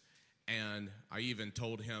exists. And I even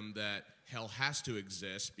told him that hell has to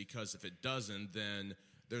exist because if it doesn't, then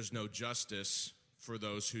there's no justice for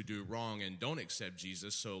those who do wrong and don't accept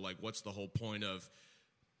Jesus. So, like, what's the whole point of,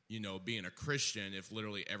 you know, being a Christian if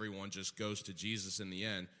literally everyone just goes to Jesus in the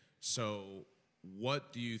end? So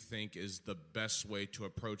what do you think is the best way to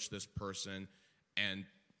approach this person And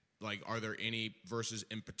like, are there any verses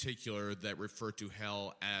in particular that refer to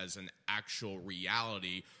hell as an actual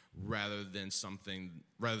reality rather than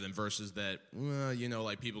verses that, well, you know,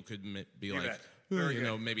 like people could be You like, bet. well, Very you good.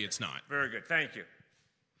 know, maybe it's not. Very good. Thank you.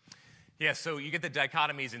 Yeah, so you get the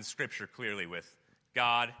dichotomies in Scripture clearly with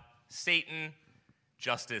God, Satan,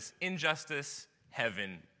 justice, injustice,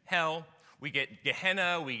 heaven, hell. We get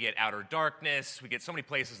Gehenna, we get outer darkness, we get so many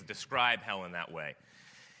places that describe hell in that way.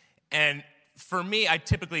 And for me, I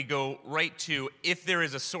typically go right to, if there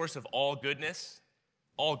is a source of all goodness,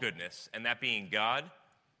 and that being God,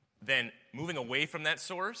 then moving away from that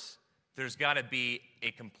source, there's got to be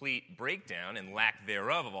a complete breakdown and lack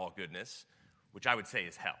thereof of all goodness, which I would say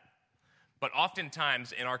is hell. But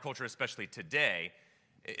oftentimes in our culture, especially today,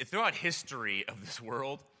 throughout history of this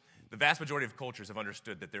world, the vast majority of cultures have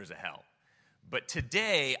understood that there's a hell. But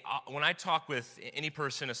today, when I talk with any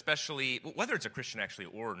person, especially, whether it's a Christian actually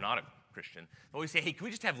or not a Christian, they always say, hey, can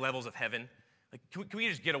we just have levels of heaven? Like, can we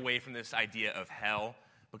just get away from this idea of hell?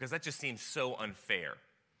 Because that just seems so unfair.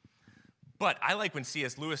 But I like when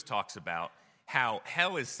C.S. Lewis talks about how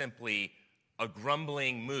hell is simply a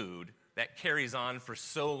grumbling mood that carries on for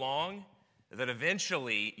so long that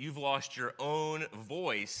eventually you've lost your own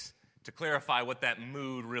voice to clarify what that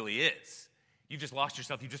mood really is. You've just lost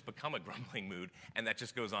yourself. You've just become a grumbling mood, and that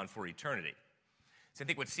just goes on for eternity. So I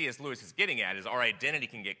think what C.S. Lewis is getting at is our identity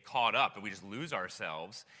can get caught up, and we just lose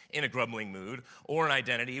ourselves in a grumbling mood, or an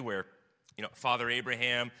identity where, you know, Father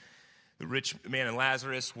Abraham, the rich man and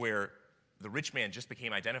Lazarus, where the rich man just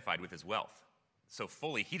became identified with his wealth. So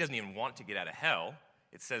fully, he doesn't even want to get out of hell.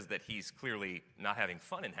 It says that he's clearly not having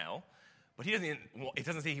fun in hell, but it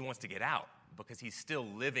doesn't say he wants to get out because he's still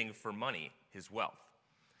living for money, his wealth.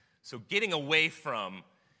 So getting away from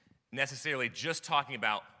necessarily just talking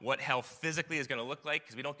about what hell physically is going to look like,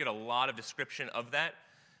 because we don't get a lot of description of that,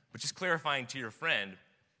 but just clarifying to your friend,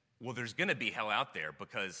 well, there's going to be hell out there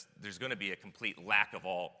because there's going to be a complete lack of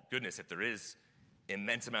all goodness. If there is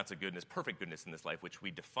immense amounts of goodness, perfect goodness in this life, which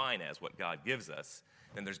we define as what God gives us,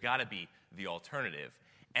 then there's got to be the alternative.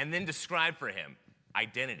 And then describe for him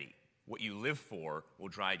identity. What you live for will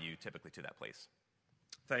drive you typically to that place.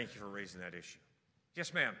 Thank you for raising that issue.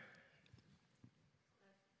 Yes, ma'am.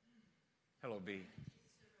 Hello, B.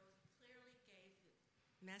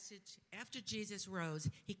 Message after Jesus rose,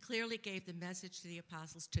 he clearly gave the message to the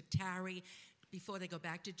apostles to tarry before they go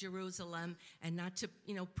back to Jerusalem and not to,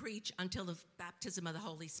 preach until the baptism of the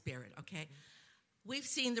Holy Spirit, okay? We've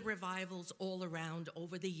seen the revivals all around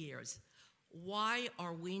over the years. Why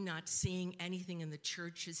are we not seeing anything in the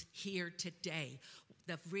churches here today?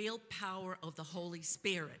 The real power of the Holy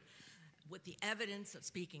Spirit with the evidence of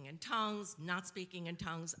speaking in tongues, not speaking in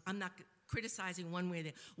tongues. I'm not criticizing one way or the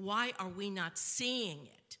other. Why are we not seeing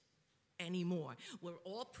it anymore? We're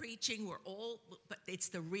all preaching, but it's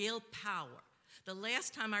the real power. The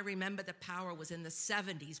last time I remember the power was in the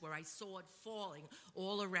 70s where I saw it falling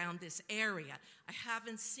all around this area. I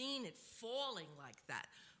haven't seen it falling like that.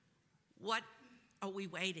 What are we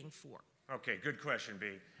waiting for? Okay, good question,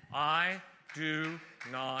 B. I do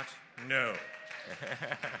not know.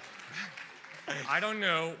 I don't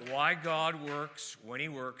know why God works when he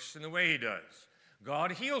works in the way he does.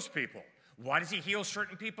 God heals people. Why does he heal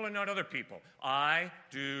certain people and not other people? I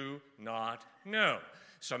do not know.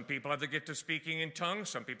 Some people have the gift of speaking in tongues.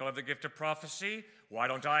 Some people have the gift of prophecy. Why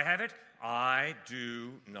don't I have it? I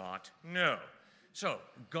do not know. So,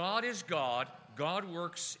 God is God. God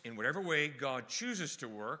works in whatever way God chooses to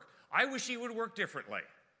work. I wish he would work differently.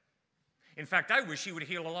 In fact, I wish he would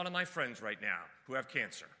heal a lot of my friends right now who have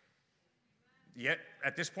cancer. Yet,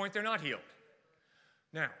 at this point, they're not healed.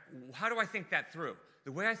 Now, how do I think that through?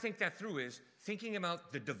 The way I think that through is thinking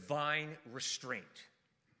about the divine restraint.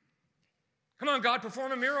 Come on, God,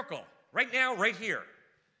 perform a miracle. Right now, right here.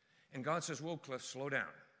 And God says, whoa, Cliff, slow down.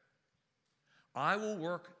 I will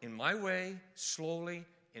work in my way, slowly,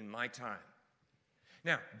 in my time.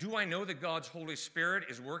 Now, do I know that God's Holy Spirit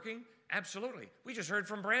is working? Absolutely. We just heard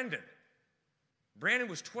from Brandon. Brandon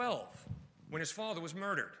was 12 when his father was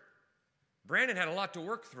murdered. Brandon had a lot to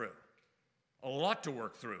work through. A lot to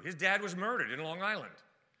work through. His dad was murdered in Long Island.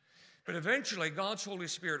 But eventually, God's Holy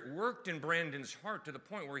Spirit worked in Brandon's heart to the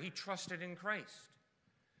point where he trusted in Christ.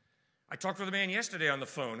 I talked with a man yesterday on the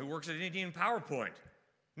phone who works at Indian PowerPoint,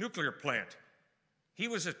 nuclear plant. He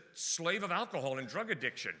was a slave of alcohol and drug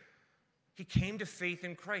addiction. He came to faith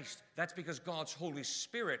in Christ. That's because God's Holy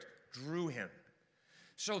Spirit drew him.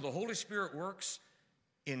 So the Holy Spirit works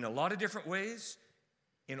in a lot of different ways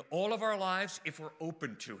in all of our lives if we're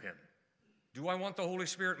open to him. Do I want the Holy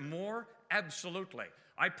Spirit more? Absolutely.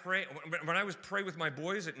 I pray, when I was praying with my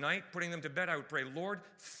boys at night, putting them to bed, I would pray, Lord,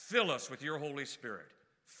 fill us with your Holy Spirit.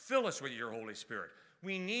 Fill us with your Holy Spirit.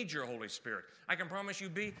 We need your Holy Spirit. I can promise you,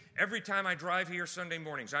 B, every time I drive here Sunday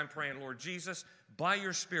mornings, I'm praying, Lord Jesus, by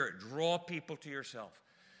your Spirit, draw people to yourself.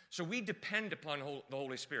 So we depend upon the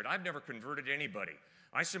Holy Spirit. I've never converted anybody.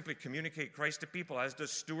 I simply communicate Christ to people, as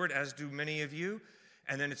does Stuart, as do many of you.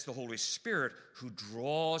 And then it's the Holy Spirit who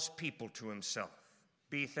draws people to himself.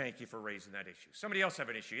 B, thank you for raising that issue. Somebody else have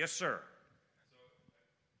an issue? Yes, sir.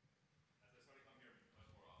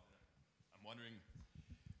 I'm wondering,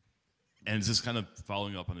 and this is kind of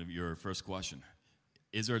following up on your first question,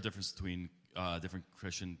 is there a difference between different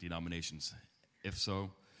Christian denominations? If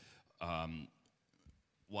so,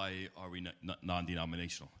 why are we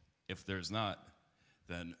non-denominational? If there's not,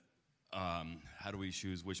 then how do we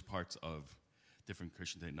choose which parts of different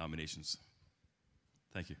Christian denominations?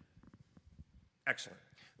 Thank you. Excellent.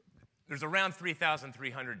 There's around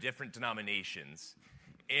 3,300 different denominations.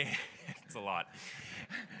 It's a lot.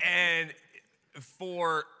 And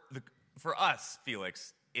for us,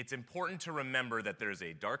 Felix, it's important to remember that there's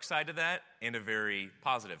a dark side to that and a very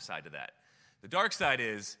positive side to that. The dark side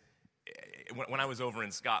is, when I was over in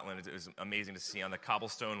Scotland, it was amazing to see on the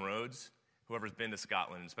cobblestone roads. Whoever's been to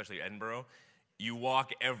Scotland, especially Edinburgh, you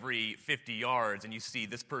walk every 50 yards and you see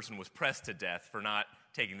this person was pressed to death for not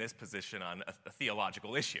taking this position on a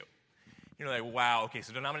theological issue. You're like, wow, okay,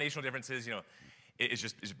 so denominational differences,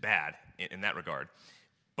 it's bad in that regard.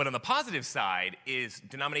 But on the positive side is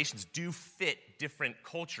denominations do fit different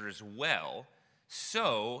cultures well,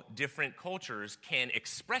 so different cultures can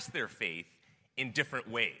express their faith in different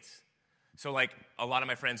ways. So like a lot of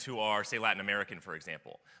my friends who are, say, Latin American, for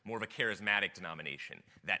example, more of a charismatic denomination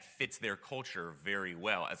that fits their culture very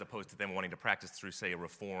well, as opposed to them wanting to practice through, say, a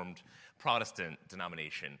Reformed Protestant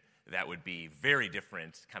denomination that would be very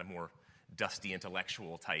different, kind of more dusty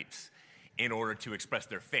intellectual types in order to express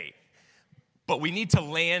their faith. But we need to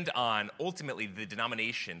land on, ultimately, the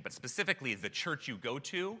denomination, but specifically the church you go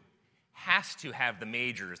to has to have the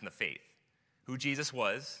majors in the faith. Who Jesus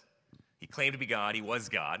was, he claimed to be God, he was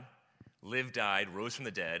God, lived, died, rose from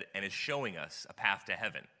the dead, and is showing us a path to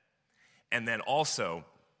heaven. And then also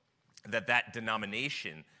that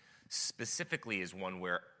denomination specifically is one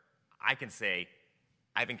where I can say,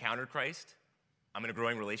 I've encountered Christ, I'm in a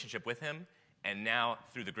growing relationship with him, and now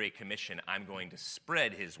through the Great Commission, I'm going to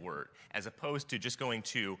spread his word, as opposed to just going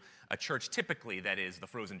to a church typically that is the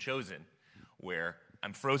frozen chosen, where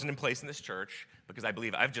I'm frozen in place in this church because I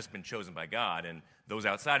believe I've just been chosen by God, and those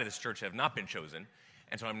outside of this church have not been chosen.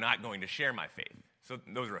 And so I'm not going to share my faith. So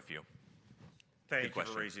those are a few. Thank you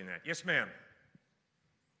for raising that. Yes, ma'am.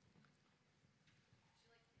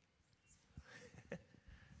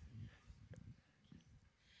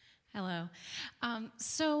 Hello.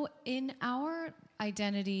 So in our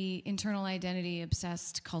internal identity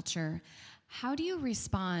obsessed culture, how do you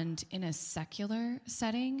respond in a secular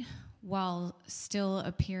setting while still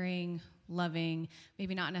appearing loving,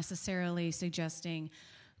 maybe not necessarily suggesting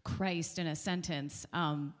Christ in a sentence,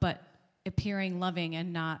 but appearing loving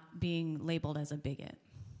and not being labeled as a bigot?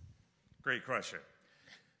 Great question.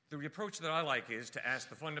 The approach that I like is to ask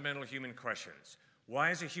the fundamental human questions. Why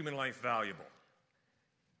is a human life valuable?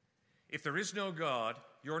 If there is no God,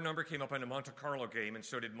 your number came up on a Monte Carlo game and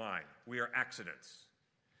so did mine. We are accidents.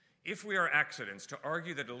 If we are accidents, to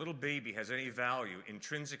argue that a little baby has any value,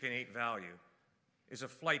 intrinsic innate value, is a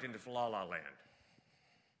flight into La La Land.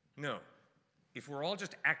 No. If we're all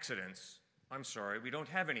just accidents, I'm sorry, we don't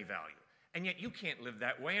have any value. And yet you can't live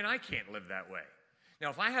that way, and I can't live that way. Now,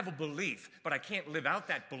 if I have a belief, but I can't live out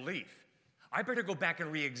that belief, I better go back and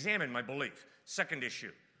re-examine my belief. Second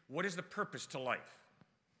issue, what is the purpose to life?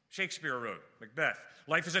 Shakespeare wrote, Macbeth,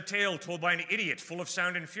 life is a tale told by an idiot, full of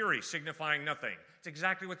sound and fury, signifying nothing. It's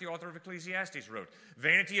exactly what the author of Ecclesiastes wrote.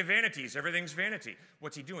 Vanity of vanities, everything's vanity.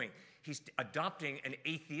 What's he doing? He's adopting an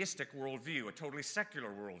atheistic worldview, a totally secular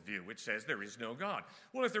worldview, which says there is no God.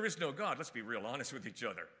 Well, if there is no God, let's be real honest with each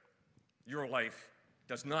other. Your life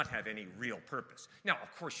does not have any real purpose. Now,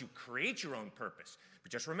 of course, you create your own purpose.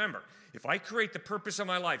 But just remember, if I create the purpose of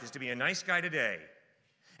my life is to be a nice guy today,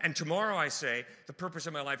 and tomorrow I say the purpose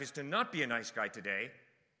of my life is to not be a nice guy today,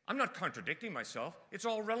 I'm not contradicting myself. It's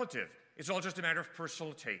all relative. It's all just a matter of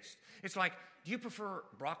personal taste. It's like, do you prefer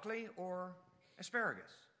broccoli or asparagus?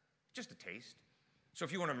 Just a taste. So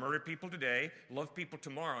if you want to murder people today, love people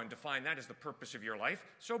tomorrow, and define that as the purpose of your life,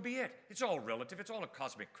 so be it. It's all relative. It's all a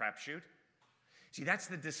cosmic crapshoot. See, that's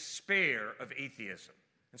the despair of atheism.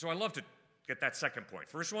 And so I love to get that second point.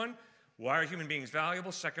 First one, why are human beings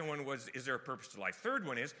valuable? Second one was, is there a purpose to life? Third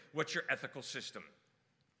one is, what's your ethical system?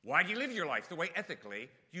 Why do you live your life the way ethically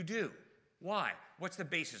you do? Why? What's the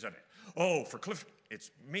basis of it? Oh, for Cliff,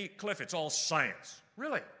 it's all science.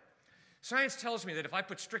 Really? Science tells me that if I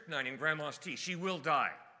put strychnine in Grandma's tea, she will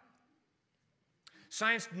die.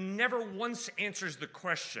 Science never once answers the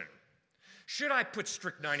question, should I put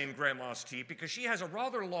strychnine in Grandma's tea because she has a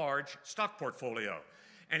rather large stock portfolio?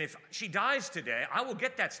 And if she dies today, I will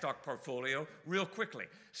get that stock portfolio real quickly.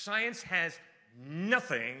 Science has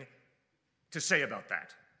nothing to say about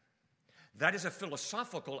that. That is a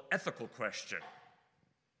philosophical, ethical question.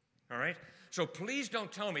 All right? So please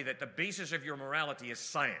don't tell me that the basis of your morality is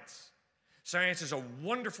science. Science is a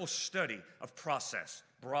wonderful study of process.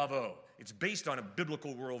 Bravo. It's based on a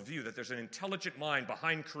biblical worldview that there's an intelligent mind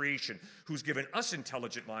behind creation who's given us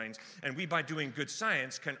intelligent minds, and we, by doing good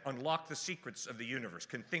science, can unlock the secrets of the universe,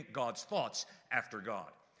 can think God's thoughts after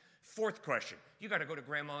God. Fourth question, you got to go to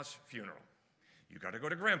Grandma's funeral. You got to go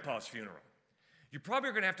to Grandpa's funeral. You probably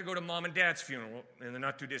are going to have to go to Mom and Dad's funeral in the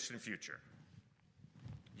not-too-distant future.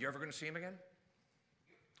 You ever going to see him again?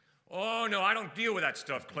 Oh, no, I don't deal with that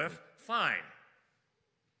stuff, Cliff. Fine.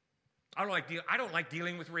 I don't like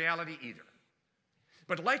dealing with reality either.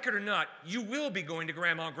 But like it or not, you will be going to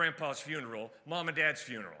Grandma and Grandpa's funeral, Mom and Dad's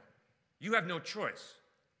funeral. You have no choice.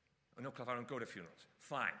 Oh, no, Cliff, I don't go to funerals.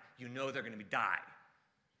 Fine. You know they're going to die.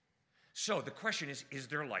 So the question is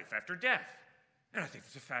there life after death? And I think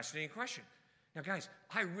that's a fascinating question. Now, guys,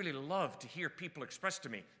 I really love to hear people express to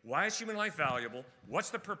me, why is human life valuable? What's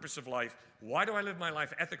the purpose of life? Why do I live my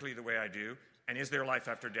life ethically the way I do? And is there life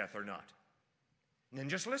after death or not? And then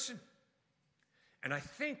just listen. And I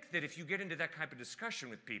think that if you get into that type of discussion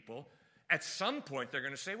with people, at some point they're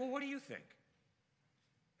going to say, well, what do you think?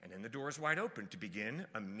 And then the door is wide open to begin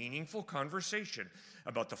a meaningful conversation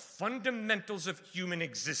about the fundamentals of human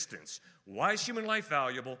existence. Why is human life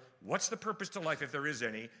valuable? What's the purpose to life if there is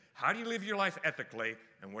any? How do you live your life ethically?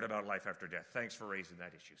 And what about life after death? Thanks for raising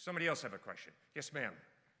that issue. Somebody else have a question? Yes, ma'am.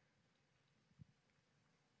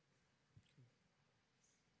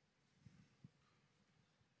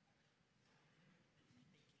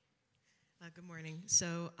 Good morning.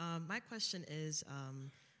 So my question is,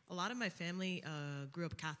 a lot of my family grew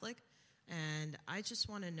up Catholic, and I just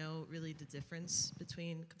want to know really the difference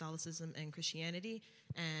between Catholicism and Christianity,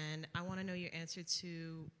 and I want to know your answer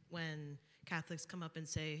to when Catholics come up and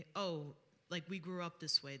say, oh, like we grew up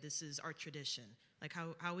this way, this is our tradition. Like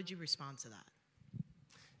how would you respond to that?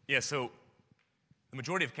 Yeah, so the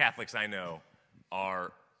majority of Catholics I know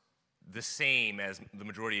are the same as the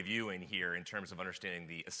majority of you in here in terms of understanding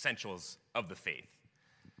the essentials of the faith.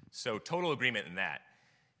 So total agreement in that.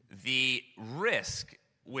 The risk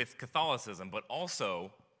with Catholicism, but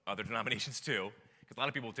also other denominations too, because a lot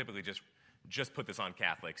of people typically just put this on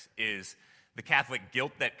Catholics, is the Catholic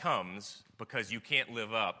guilt that comes because you can't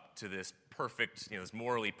live up to this perfect, this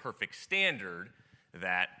morally perfect standard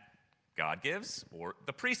that God gives, or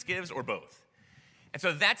the priest gives, or both. And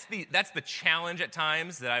so that's the challenge at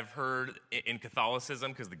times that I've heard in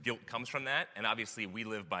Catholicism, because the guilt comes from that. And obviously we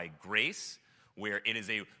live by grace, where it is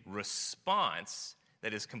a response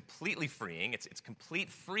that is completely freeing. It's complete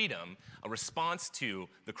freedom, a response to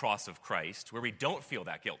the cross of Christ, where we don't feel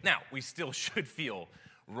that guilt. Now, we still should feel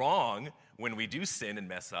wrong when we do sin and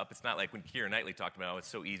mess up. It's not like when Keira Knightley talked about, it's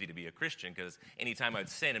so easy to be a Christian, because anytime I would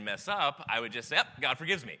sin and mess up, I would just say, God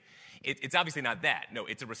forgives me. It's obviously not that. No,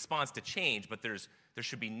 it's a response to change, but there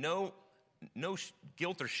should be no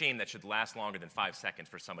guilt or shame that should last longer than 5 seconds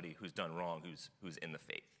for somebody who's done wrong, who's in the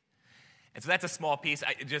faith. And so that's a small piece.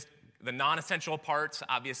 The non-essential parts,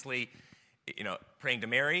 obviously, praying to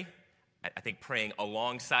Mary. I think praying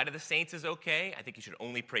alongside of the saints is okay. I think you should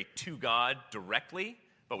only pray to God directly,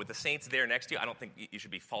 but with the saints there next to you, I don't think you should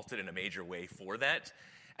be faulted in a major way for that.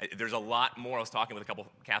 There's a lot more. I was talking with a couple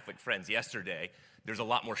Catholic friends yesterday. There's a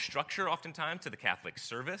lot more structure oftentimes to the Catholic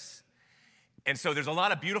service. And so there's a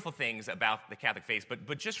lot of beautiful things about the Catholic faith,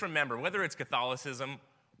 but just remember, whether it's Catholicism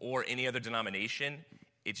or any other denomination,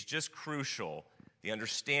 it's just crucial, the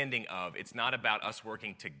understanding of it's not about us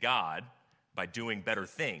working to God by doing better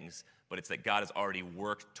things, but it's that God has already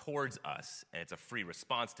worked towards us, and it's a free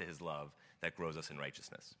response to his love that grows us in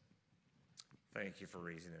righteousness. Thank you for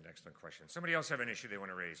raising an excellent question. Somebody else have an issue they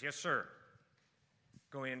want to raise? Yes, sir.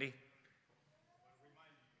 Go, Andy.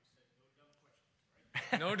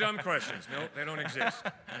 No dumb questions. No, they don't exist.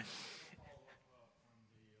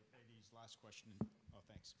 Last question. Oh,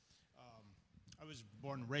 thanks. I was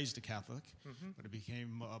born and raised a Catholic, but I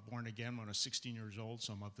became born again when I was 16 years old,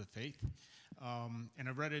 so I'm of the faith. And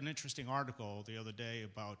I read an interesting article the other day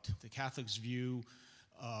about the Catholics' view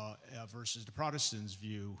versus the Protestants'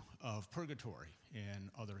 view of purgatory. and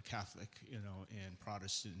other Catholic, and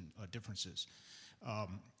Protestant differences.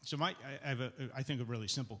 So I have I think a really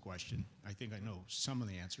simple question. I think I know some of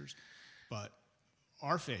the answers, but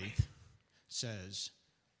our faith says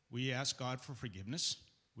we ask God for forgiveness.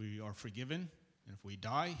 We are forgiven, and if we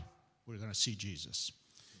die, we're going to see Jesus.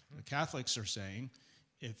 The Catholics are saying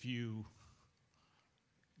if you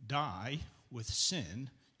die with sin,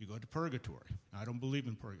 you go to purgatory. I don't believe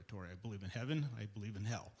in purgatory. I believe in heaven. I believe in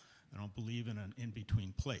hell. I don't believe in an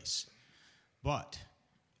in-between place. But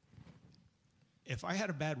if I had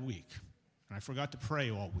a bad week, and I forgot to pray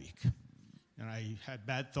all week, and I had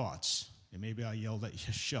bad thoughts, and maybe I yelled at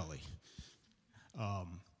Shelley, I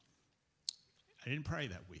didn't pray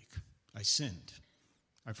that week. I sinned.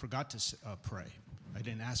 I forgot to pray. I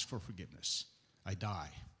didn't ask for forgiveness. I die.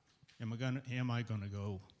 Am I going to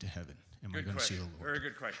go to heaven? Am I going to see the Lord? Very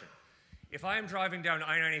good question. If I am driving down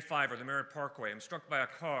I-95 or the Merritt Parkway, I'm struck by a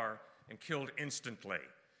car and killed instantly.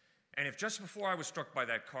 And if just before I was struck by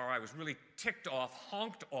that car, I was really ticked off,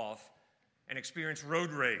 honked off, and experienced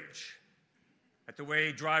road rage at the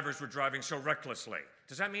way drivers were driving so recklessly,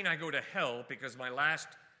 does that mean I go to hell because my last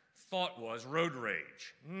thought was road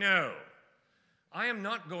rage? No. I am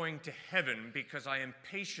not going to heaven because I am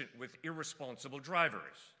patient with irresponsible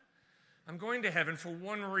drivers. I'm going to heaven for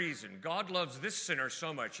one reason. God loves this sinner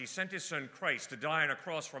so much, he sent his son Christ to die on a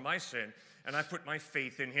cross for my sin, and I put my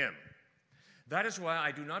faith in him. That is why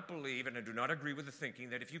I do not believe and I do not agree with the thinking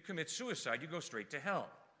that if you commit suicide, you go straight to hell.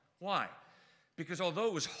 Why? Because although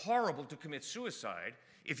it was horrible to commit suicide,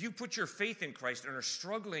 if you put your faith in Christ and are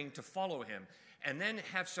struggling to follow him, and then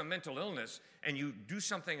have some mental illness, and you do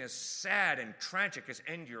something as sad and tragic as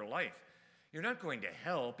end your life, you're not going to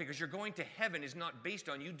hell, because you're going to heaven is not based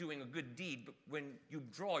on you doing a good deed but when you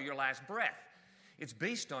draw your last breath. It's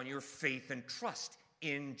based on your faith and trust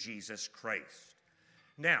in Jesus Christ.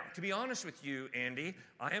 Now, to be honest with you, Andy,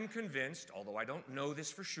 I am convinced, although I don't know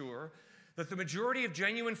this for sure, that the majority of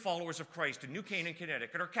genuine followers of Christ in New Canaan,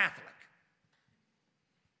 Connecticut are Catholic.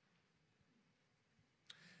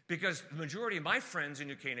 Because the majority of my friends in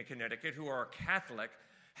New Canaan, Connecticut, who are Catholic,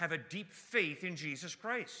 have a deep faith in Jesus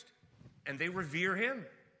Christ, and they revere him.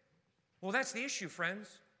 Well, that's the issue, friends.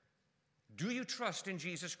 Do you trust in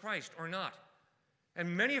Jesus Christ or not?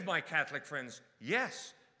 And many of my Catholic friends,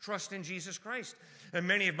 yes, trust in Jesus Christ. And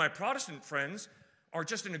many of my Protestant friends are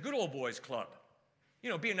just in a good old boys club.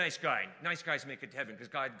 Be a nice guy. Nice guys make it to heaven because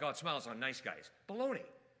God smiles on nice guys. Baloney.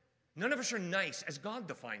 None of us are nice as God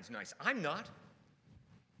defines nice. I'm not.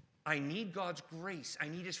 I need God's grace. I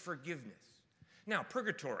need his forgiveness. Now,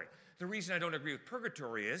 purgatory. The reason I don't agree with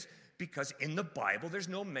purgatory is because in the Bible there's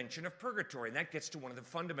no mention of purgatory. And that gets to one of the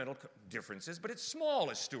fundamental differences, but it's small,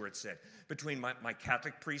 as Stuart said, between my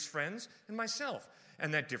Catholic priest friends and myself.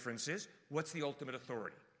 And that difference is, what's the ultimate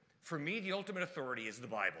authority? For me, the ultimate authority is the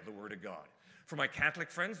Bible, the Word of God. For my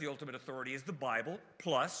Catholic friends, the ultimate authority is the Bible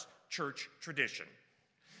plus church tradition.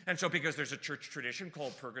 And so because there's a church tradition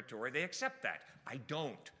called purgatory, they accept that. I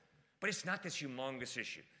don't. But it's not this humongous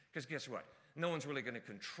issue. Because guess what? No one's really going to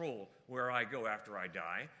control where I go after I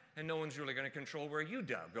die, and no one's really going to control where you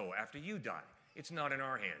go after you die. It's not in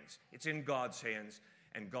our hands. It's in God's hands,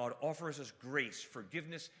 and God offers us grace,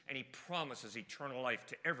 forgiveness, and he promises eternal life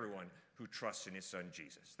to everyone who trusts in his son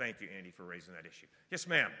Jesus. Thank you, Andy, for raising that issue. Yes,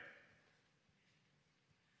 ma'am.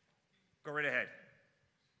 Go right ahead.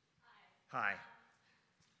 Hi.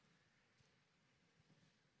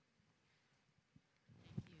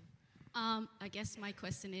 I guess my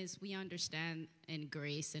question is, we understand in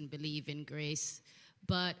grace and believe in grace,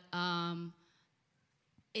 but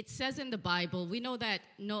it says in the Bible, we know that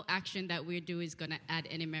no action that we do is going to add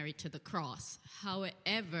any merit to the cross.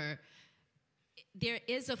 However, there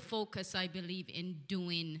is a focus, I believe, in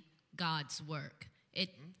doing God's work.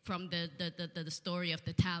 From the story of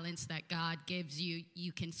the talents that God gives you,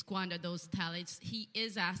 you can squander those talents. He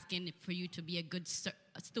is asking for you to be a good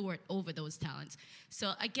steward over those talents.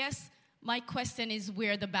 So I guess my question is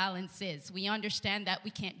where the balance is. We understand that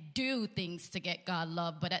we can't do things to get God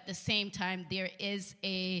love, but at the same time, there is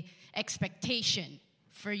a expectation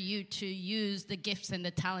for you to use the gifts and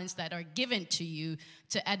the talents that are given to you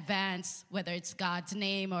to advance, whether it's God's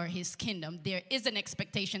name or his kingdom. There is an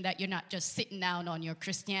expectation that you're not just sitting down on your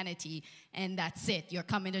Christianity and that's it. You're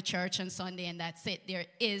coming to church on Sunday and that's it. There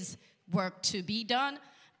is work to be done.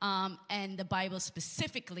 And the Bible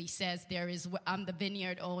specifically says I'm the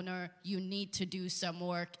vineyard owner. You need to do some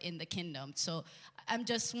work in the kingdom. So I'm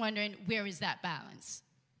just wondering, where is that balance?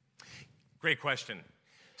 Great question.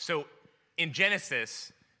 So in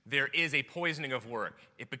Genesis, there is a poisoning of work.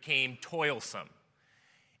 It became toilsome.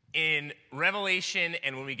 In Revelation,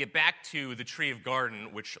 and when we get back to the tree of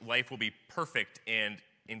garden, which life will be perfect and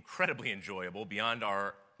incredibly enjoyable beyond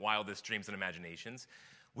our wildest dreams and imaginations,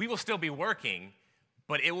 we will still be working,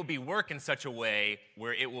 but it will be work in such a way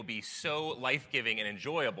where it will be so life-giving and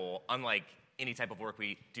enjoyable, unlike any type of work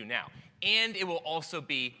we do now. And it will also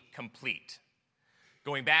be complete.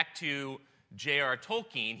 Going back to J.R.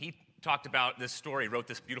 Tolkien, he talked about this story, wrote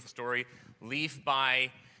this beautiful story, Leaf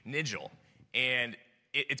by Nigel. And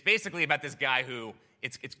it's basically about this guy who,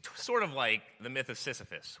 it's sort of like the myth of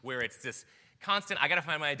Sisyphus, where it's this constant, I got to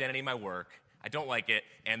find my identity in my work, I don't like it,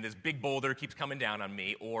 and this big boulder keeps coming down on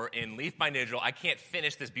me. Or in Leaf by Nigel, I can't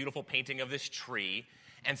finish this beautiful painting of this tree,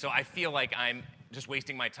 and so I feel like I'm just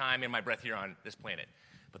wasting my time and my breath here on this planet.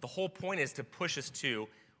 But the whole point is to push us to,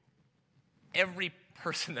 every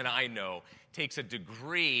person that I know takes a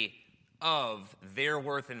degree of their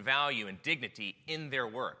worth and value and dignity in their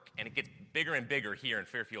work, and it gets bigger and bigger here in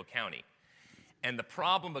Fairfield County. And the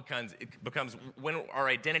problem becomes when our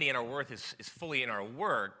identity and our worth is fully in our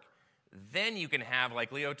work, then you can have,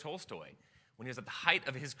 like Leo Tolstoy, when he was at the height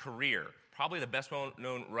of his career, probably the best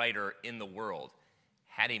known writer in the world,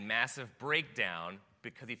 had a massive breakdown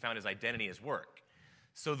because he found his identity in his work.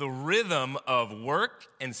 So the rhythm of work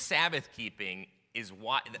and Sabbath keeping is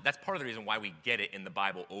why, that's part of the reason why we get it in the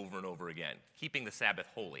Bible over and over again, keeping the Sabbath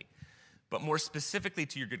holy. But more specifically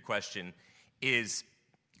to your good question is,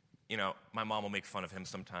 my mom will make fun of him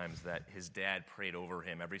sometimes that his dad prayed over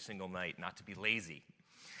him every single night not to be lazy.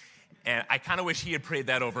 And I kind of wish he had prayed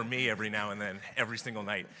that over me every now and then, every single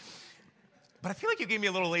night. But I feel like you gave me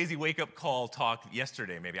a little lazy wake-up call talk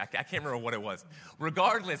yesterday, maybe. I can't remember what it was.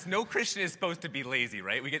 Regardless, no Christian is supposed to be lazy,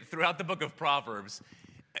 right? We get throughout the book of Proverbs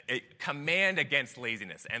a command against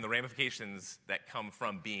laziness and the ramifications that come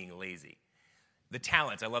from being lazy. The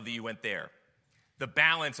talents, I love that you went there. The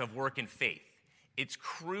balance of work and faith. It's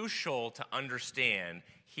crucial to understand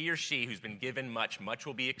he or she who's been given much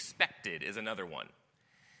will be expected is another one.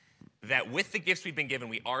 That with the gifts we've been given,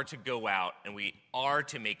 we are to go out and we are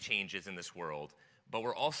to make changes in this world, but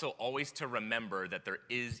we're also always to remember that there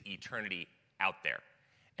is eternity out there.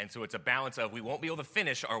 And so it's a balance of we won't be able to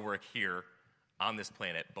finish our work here on this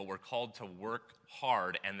planet, but we're called to work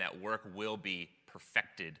hard, and that work will be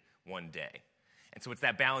perfected one day. And so it's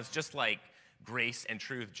that balance, just like grace and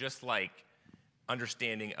truth, just like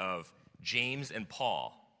understanding of James and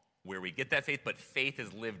Paul, where we get that faith, but faith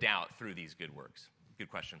is lived out through these good works. Good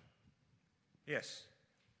question. Yes.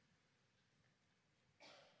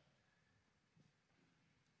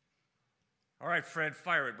 All right, Fred,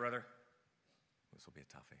 fire it, brother. This will be a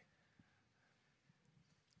toughie.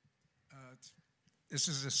 This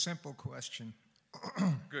is a simple question.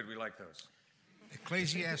 Good, we like those.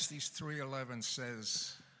 Ecclesiastes 3:11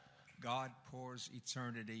 says, God pours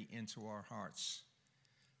eternity into our hearts.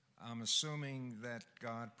 I'm assuming that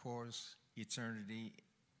God pours eternity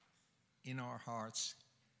in our hearts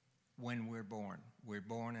when we're born. We're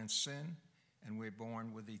born in sin, and we're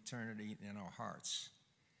born with eternity in our hearts.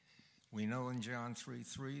 We know in John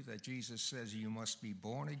 3:3 that Jesus says you must be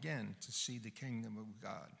born again to see the kingdom of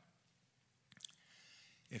God.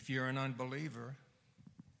 If you're an unbeliever,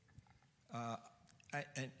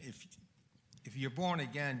 and if you're born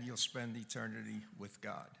again, you'll spend eternity with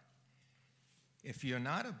God. If you're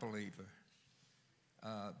not a believer,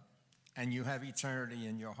 and you have eternity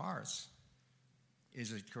in your hearts,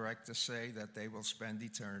 is it correct to say that they will spend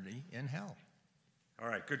eternity in hell? All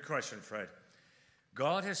right, good question, Fred.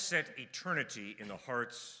 God has set eternity in the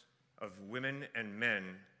hearts of women and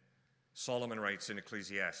men, Solomon writes in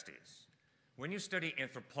Ecclesiastes. When you study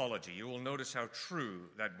anthropology, you will notice how true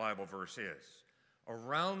that Bible verse is.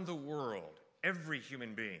 Around the world, every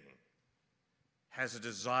human being has a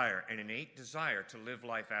desire, an innate desire to live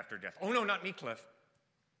life after death. Oh, no, not me, Cliff.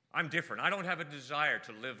 I'm different. I don't have a desire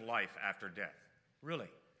to live life after death. Really?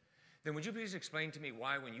 Then would you please explain to me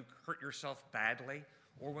why when you hurt yourself badly,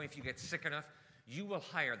 or when if you get sick enough, you will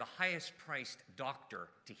hire the highest priced doctor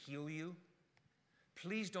to heal you?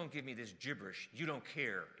 Please don't give me this gibberish. You don't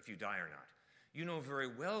care if you die or not. You know very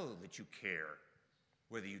well that you care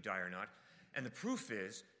whether you die or not. And the proof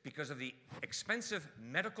is because of the expensive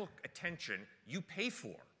medical attention you pay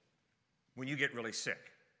for when you get really sick.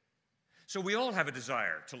 So we all have a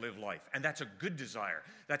desire to live life, and that's a good desire.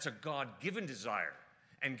 That's a God-given desire.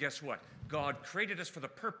 And guess what? God created us for the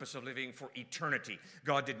purpose of living for eternity.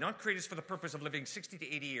 God did not create us for the purpose of living 60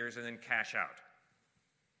 to 80 years and then cash out.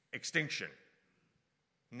 Extinction.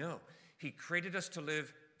 No. He created us to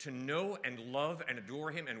live, to know and love and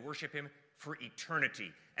adore him and worship him for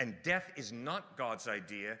eternity. And death is not God's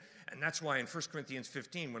idea. And that's why in 1 Corinthians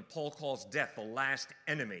 15, when Paul calls death the last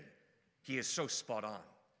enemy, he is so spot on.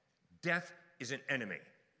 Death is an enemy.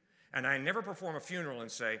 And I never perform a funeral and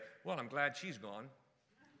say, well, I'm glad she's gone.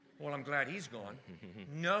 Well, I'm glad he's gone.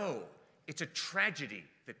 No, it's a tragedy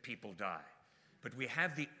that people die. But we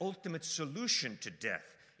have the ultimate solution to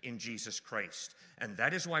death in Jesus Christ. And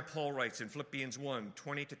that is why Paul writes in Philippians 1,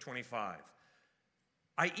 20 to 25,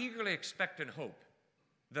 I eagerly expect and hope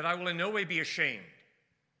that I will in no way be ashamed,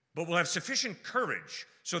 but will have sufficient courage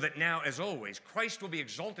so that now, as always, Christ will be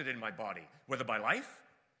exalted in my body, whether by life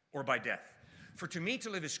or by death. For to me to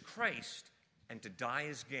live is Christ, and to die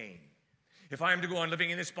is gain. If I am to go on living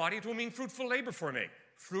in this body, it will mean fruitful labor for me.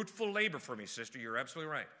 Fruitful labor for me, sister. You're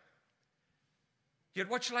absolutely right. Yet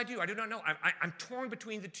what shall I do? I do not know. I'm torn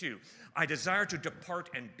between the two. I desire to depart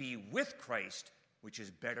and be with Christ, which is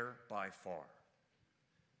better by far.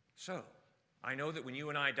 So, I know that when you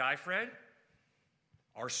and I die, Fred,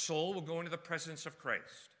 our soul will go into the presence of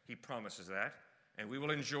Christ. He promises that. And we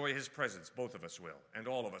will enjoy his presence, both of us will, and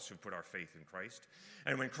all of us who put our faith in Christ.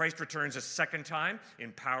 And when Christ returns a second time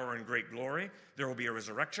in power and great glory, there will be a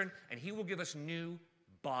resurrection, and he will give us new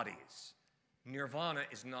bodies. Nirvana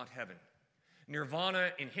is not heaven. Nirvana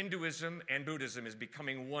in Hinduism and Buddhism is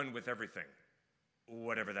becoming one with everything,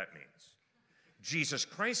 whatever that means. Jesus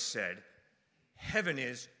Christ said, heaven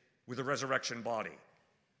is with a resurrection body.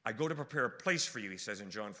 I go to prepare a place for you, he says in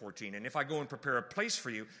John 14. And if I go and prepare a place for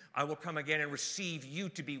you, I will come again and receive you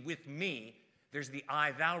to be with me. There's the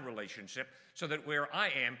I-thou relationship, so that where I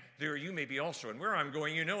am, there you may be also. And where I'm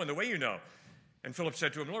going, you know, and the way you know. And Philip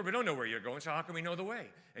said to him, Lord, we don't know where you're going, so how can we know the way?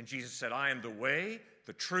 And Jesus said, I am the way,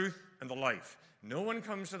 the truth, and the life. No one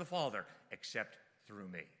comes to the Father except through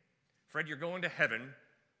me. Fred, you're going to heaven,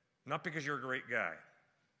 not because you're a great guy.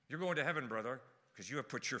 You're going to heaven, brother, because you have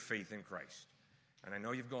put your faith in Christ. And I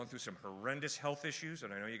know you've gone through some horrendous health issues,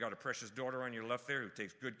 and I know you got a precious daughter on your left there who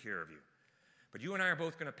takes good care of you. But you and I are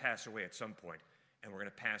both going to pass away at some point, and we're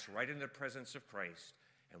going to pass right into the presence of Christ.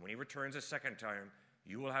 And when he returns a second time,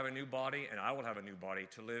 you will have a new body, and I will have a new body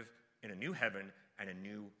to live in a new heaven and a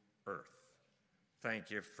new earth.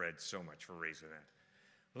 Thank you, Fred, so much for raising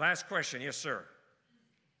that. Last question. Yes, sir.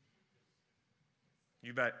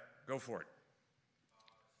 You bet. Go for it.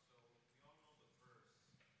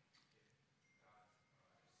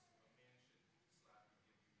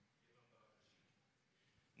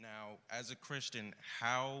 Now, as a Christian,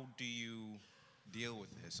 how do you deal with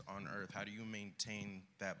this on earth? How do you maintain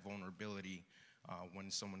that vulnerability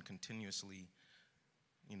when someone continuously,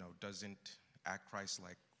 doesn't act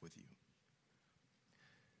Christ-like with you?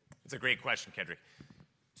 It's a great question, Kendrick.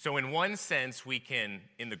 So in one sense, we can,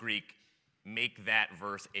 in the Greek, make that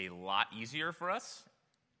verse a lot easier for us.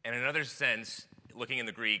 And in another sense, looking in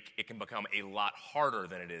the Greek, it can become a lot harder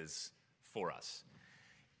than it is for us.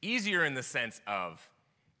 Easier in the sense of,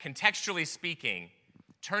 contextually speaking,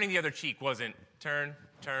 turning the other cheek wasn't turn,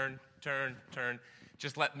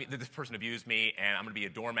 just let this person abuse me and I'm going to be a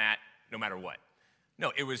doormat no matter what.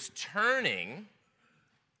 No, it was turning,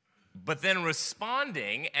 but then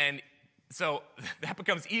responding, and so that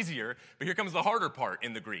becomes easier, but here comes the harder part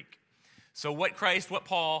in the Greek. So what Christ, what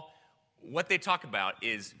Paul, what they talk about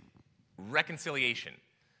is reconciliation.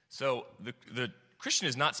 So the Christian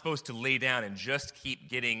is not supposed to lay down and just keep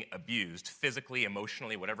getting abused physically,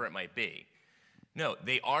 emotionally, whatever it might be. No,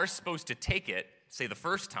 they are supposed to take it, say the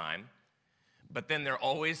first time, but then they're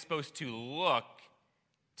always supposed to look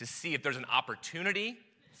to see if there's an opportunity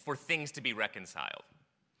for things to be reconciled.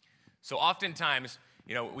 So oftentimes,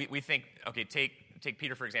 we think, okay, take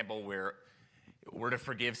Peter, for example, where we're to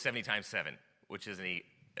forgive 70 times 7, which is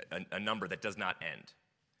a number that does not end.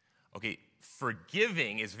 Okay,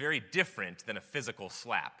 forgiving is very different than a physical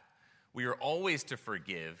slap. We are always to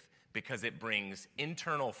forgive because it brings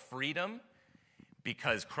internal freedom,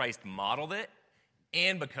 because Christ modeled it,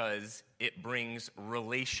 and because it brings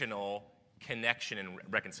relational connection and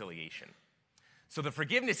reconciliation. So the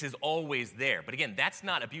forgiveness is always there. But again, that's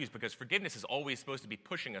not abuse, because forgiveness is always supposed to be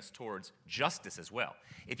pushing us towards justice as well.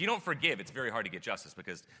 If you don't forgive, it's very hard to get justice,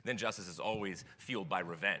 because then justice is always fueled by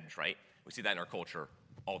revenge, right? We see that in our culture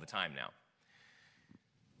all the time now.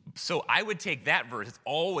 So I would take that verse,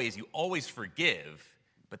 you always forgive,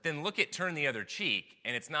 but then look at turn the other cheek,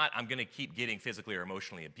 and it's not I'm going to keep getting physically or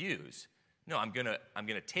emotionally abused. No, I'm going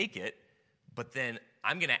to take it, but then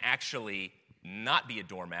I'm going to actually not be a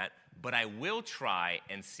doormat, but I will try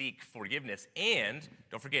and seek forgiveness. And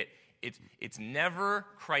don't forget, it's never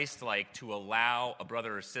Christ-like to allow a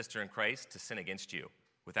brother or sister in Christ to sin against you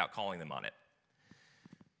without calling them on it.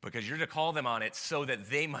 Because you're to call them on it so that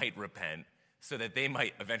they might repent, so that they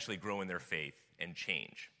might eventually grow in their faith and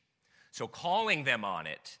change. So calling them on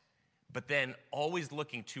it, but then always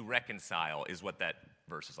looking to reconcile is what that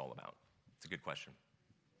verse is all about. It's a good question.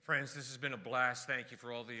 Friends, this has been a blast. Thank you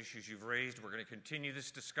for all the issues you've raised. We're going to continue this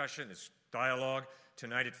discussion, this dialogue,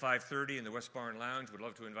 tonight at 5:30 in the West Barn Lounge. We'd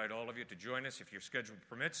love to invite all of you to join us if your schedule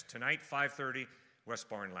permits. Tonight, 5:30, West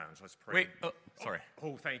Barn Lounge. Let's pray. Wait, sorry.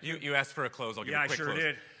 Oh, thank you. You asked for a close. I'll give Yeah, a quick I sure close.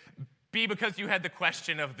 did. B, because you had the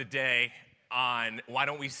question of the day on why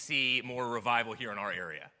don't we see more revival here in our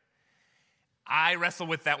area. I wrestle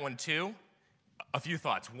with that one too. A few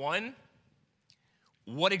thoughts. One,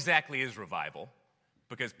 what exactly is revival?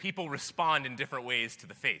 Because people respond in different ways to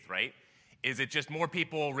the faith, right? Is it just more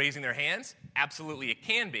people raising their hands? Absolutely, it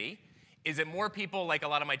can be. Is it more people like a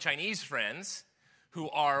lot of my Chinese friends who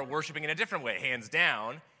are worshiping in a different way, hands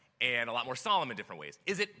down, and a lot more solemn in different ways?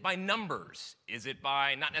 Is it by numbers? Is it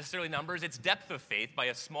by, not necessarily numbers, it's depth of faith by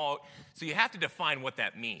a small, so you have to define what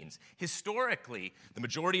that means. Historically, the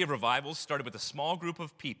majority of revivals started with a small group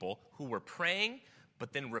of people who were praying,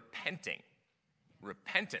 but then repenting.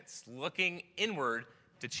 Repentance, looking inward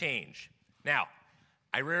to change. Now,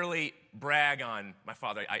 I rarely brag on my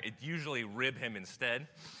father. I usually rib him instead.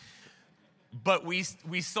 But we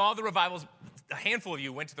saw the revivals. A handful of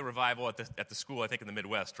you went to the revival at the school, I think in the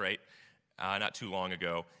Midwest, right? Not too long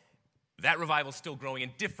ago. That revival is still growing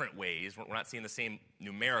in different ways. We're not seeing the same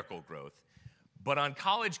numerical growth. But on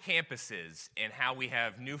college campuses and how we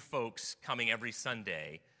have new folks coming every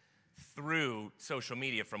Sunday through social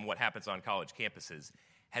media from what happens on college campuses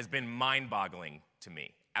has been mind-boggling to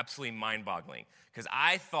me. Absolutely mind-boggling. Because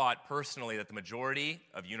I thought personally that the majority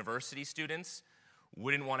of university students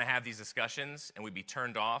wouldn't want to have these discussions and we'd be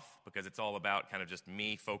turned off because it's all about kind of just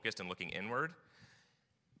me focused and looking inward.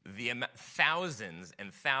 Thousands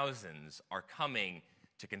and thousands are coming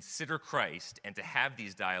to consider Christ and to have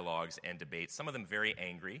these dialogues and debates, some of them very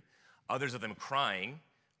angry, others of them crying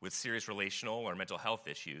with serious relational or mental health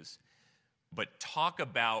issues. But talk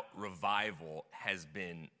about revival has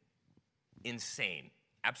been insane,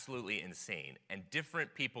 absolutely insane. And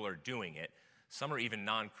different people are doing it. Some are even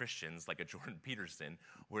non-Christians, like a Jordan Peterson,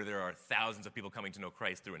 where there are thousands of people coming to know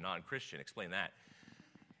Christ through a non-Christian. Explain that.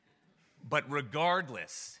 But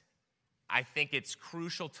regardless, I think it's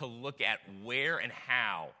crucial to look at where and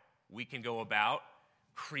how we can go about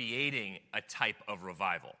creating a type of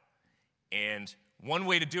revival. And one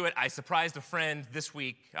way to do it, I surprised a friend this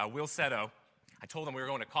week, Will Seto. I told him we were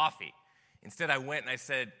going to coffee. Instead, I went and I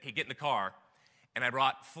said, hey, get in the car. And I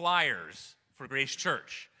brought flyers for Grace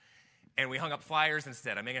Church. And we hung up flyers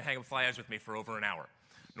instead. I made him hang up flyers with me for over an hour.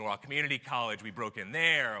 Norwalk Community College, we broke in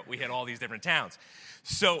there. We had all these different towns.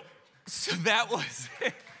 So that was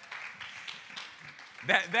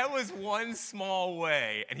that was one small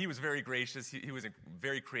way. And he was very gracious. He was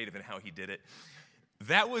very creative in how he did it.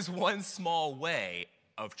 That was one small way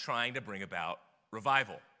of trying to bring about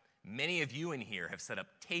revival. Many of you in here have set up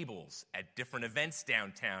tables at different events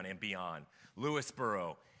downtown and beyond,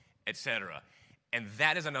 Lewisboro, etc. And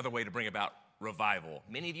that is another way to bring about revival.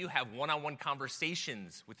 Many of you have one-on-one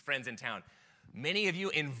conversations with friends in town. Many of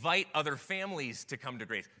you invite other families to come to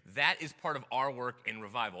Grace. That is part of our work in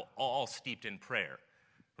revival, all steeped in prayer,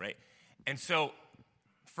 right? And so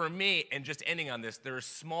for me, and just ending on this, there are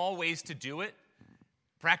small ways to do it,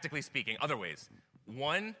 practically speaking, other ways.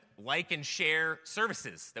 One, like and share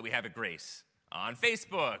services that we have at Grace on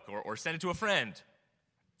Facebook or send it to a friend.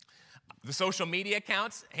 The social media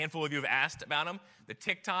accounts, a handful of you have asked about them. The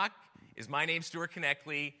TikTok is my name, Stuart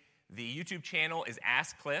Connectley. The YouTube channel is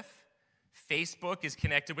Ask Cliff. Facebook is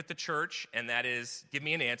connected with the church, and that is Give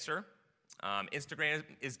Me an Answer. Instagram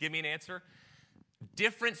is Give Me an Answer.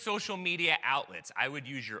 Different social media outlets. I would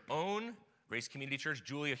use your own Grace Community Church.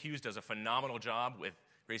 Julia Hughes does a phenomenal job with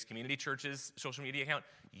Grace Community Church's social media account.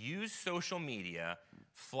 Use social media.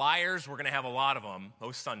 Flyers, we're going to have a lot of them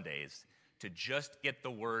most Sundays, to just get the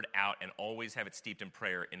word out and always have it steeped in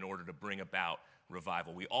prayer in order to bring about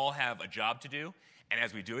revival. We all have a job to do, and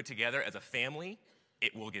as we do it together as a family,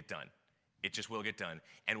 it will get done. It just will get done.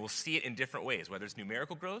 And we'll see it in different ways, whether it's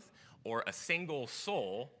numerical growth or a single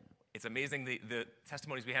soul. It's amazing the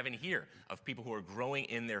testimonies we have in here of people who are growing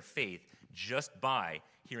in their faith just by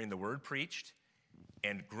hearing the word preached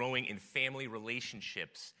and growing in family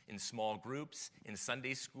relationships, in small groups, in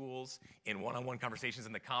Sunday schools, in one-on-one conversations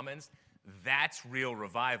in the Commons. That's real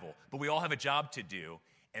revival. But we all have a job to do,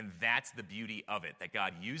 and that's the beauty of it, that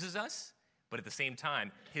God uses us, but at the same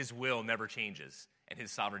time, his will never changes, and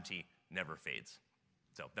his sovereignty never fades.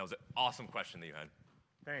 So that was an awesome question that you had.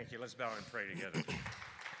 Thank you. Let's bow and pray together.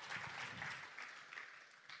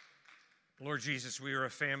 Lord Jesus, we are a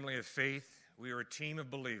family of faith. We are a team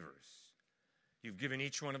of believers. You've given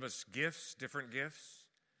each one of us gifts, different gifts.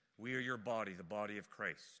 We are your body, the body of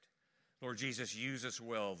Christ. Lord Jesus, use us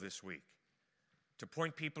well this week to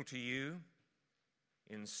point people to you,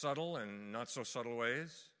 in subtle and not so subtle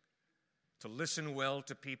ways, to listen well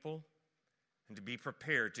to people, and to be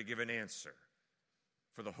prepared to give an answer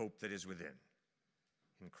for the hope that is within.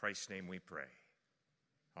 In Christ's name we pray.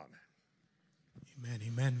 Amen. Amen,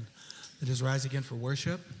 amen. Let us rise again for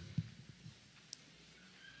worship.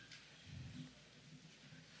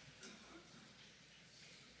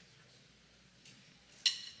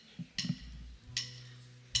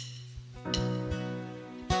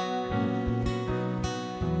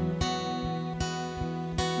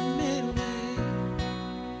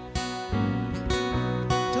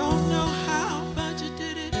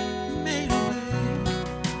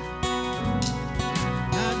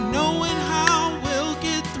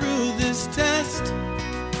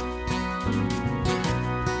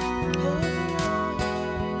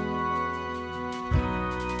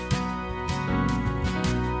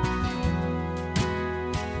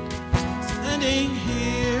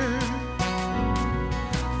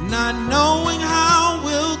 Not knowing how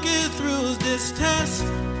we'll get through this test,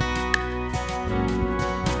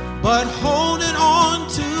 but holding on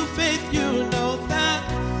to faith, you know that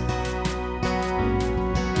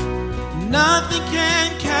nothing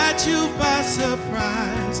can catch you by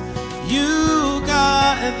surprise. You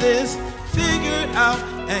got this figured out,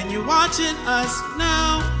 and you're watching us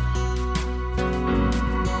now.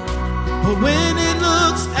 But when it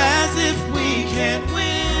looks as if we can't win,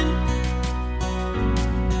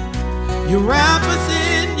 you wrap us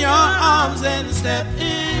in your arms and step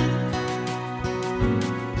in.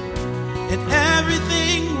 And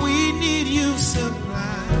everything we need you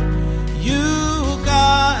supply. You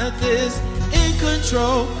got this in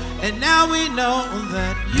control. And now we know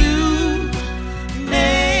that you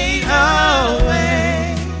made a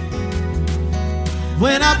way.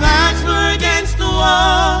 When our backs were against the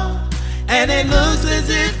wall, and it looks as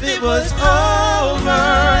if it was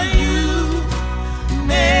over, you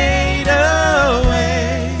made a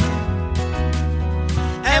way.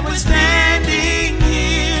 And we're standing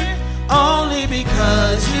here only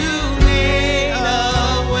because you made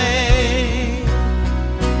a way.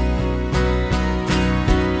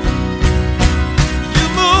 You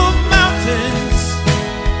move mountains,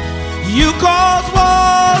 you cause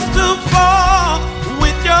walls to fall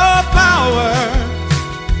with your power.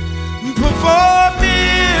 Perform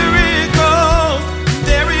miracles,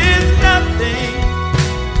 there is nothing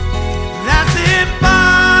that's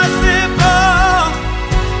impossible.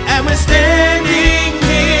 And we're standing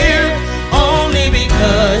here only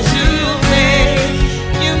because you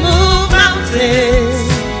move mountains,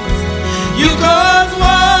 you cause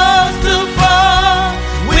walls to fall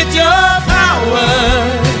with your power.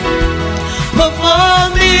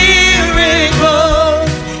 Perform miracles,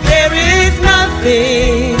 there is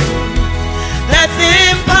nothing that's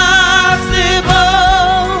impossible.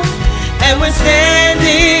 And we're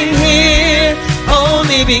standing here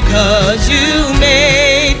only because you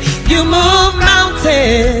move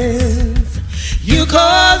mountains, you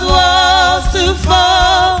cause walls to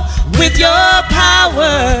fall with your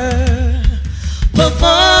power.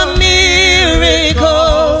 Perform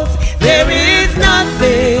miracles, there is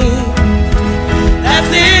nothing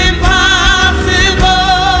that's impossible.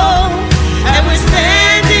 And we're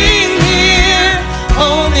standing here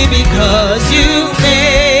only because you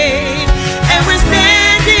made. And we're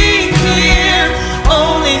standing here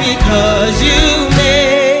only because you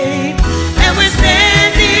made. And we're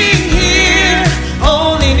standing here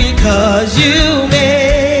only because you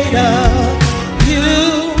made a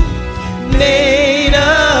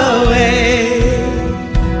way.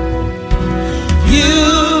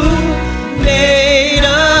 You made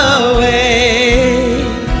a way.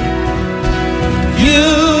 You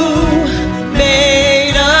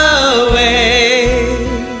made a way.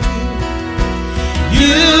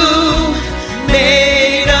 You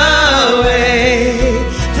made a way.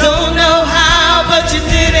 Don't know how, but you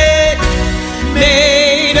did it.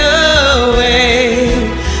 Made a way.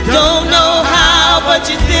 Don't know how, but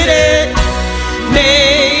you did it.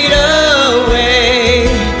 Made a way.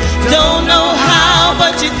 Don't know how,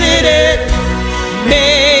 but you did it.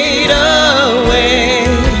 Made a way.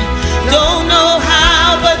 Don't know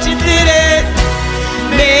how,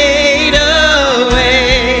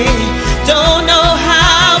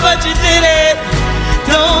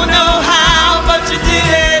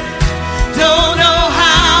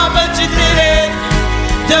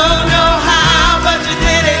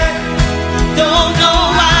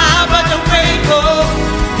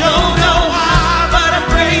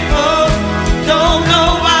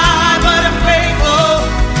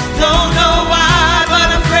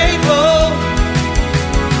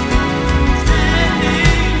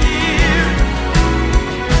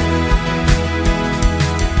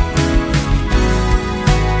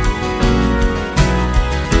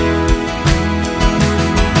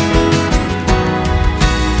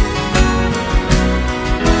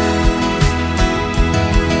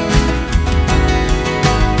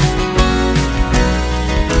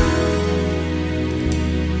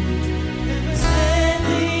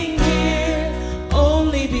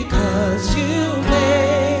 because you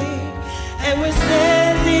made. And we're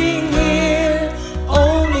standing here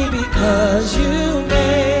only because you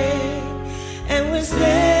made. And we're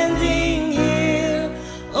standing here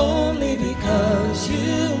only because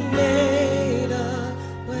you made a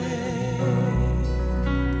way.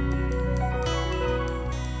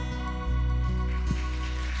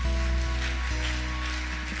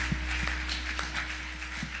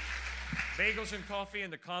 Bagels and coffee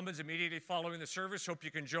in the Commons immediately following the service. Hope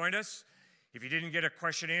you can join us. If you didn't get a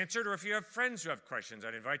question answered, or if you have friends who have questions,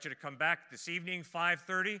 I'd invite you to come back this evening,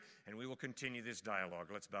 5:30, and we will continue this dialogue.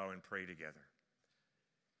 Let's bow and pray together.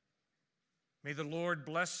 May the Lord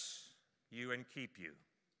bless you and keep you.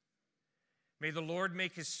 May the Lord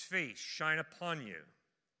make his face shine upon you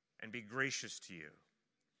and be gracious to you.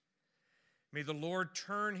 May the Lord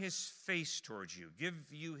turn his face towards you,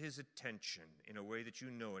 give you his attention in a way that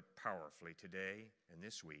you know it powerfully today and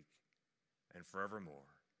this week and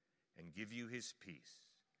forevermore, and give you his peace.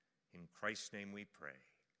 In Christ's name we pray.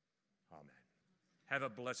 Amen. Have a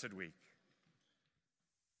blessed week.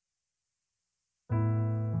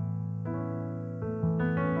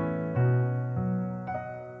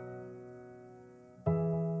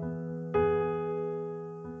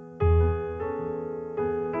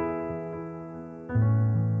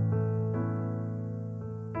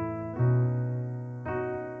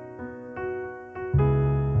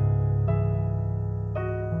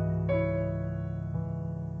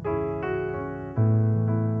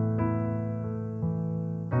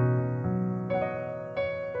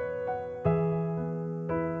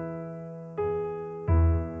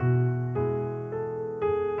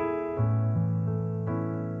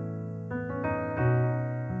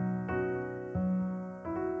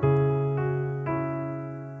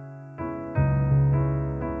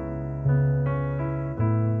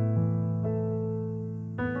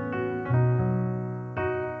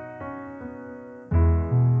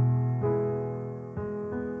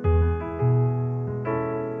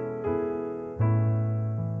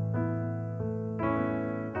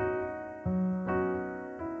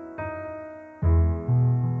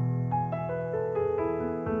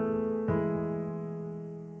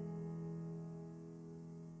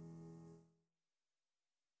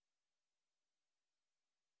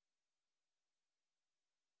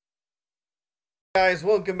 Guys,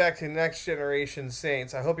 welcome back to Next Generation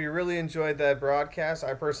Saints. I hope you really enjoyed that broadcast.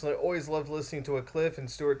 I personally always love listening to what Cliff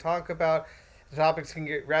and Stuart talk about. The topics can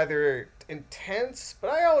get rather intense, but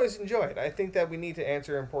I always enjoy it. I think that we need to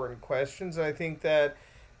answer important questions. I think that,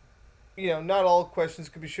 not all questions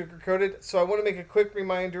could be sugar-coated. So I want to make a quick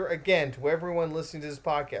reminder, again, to everyone listening to this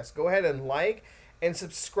podcast. Go ahead and like and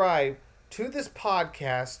subscribe to this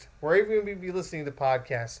podcast, wherever you may be listening to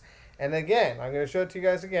podcasts. And again, I'm going to show it to you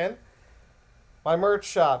guys again. My merch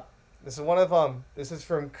shop. This is one of them. This is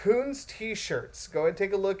from Coons T-Shirts. Go ahead and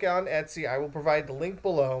take a look on Etsy. I will provide the link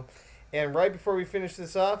below. And right before we finish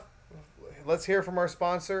this off, let's hear from our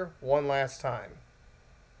sponsor one last time.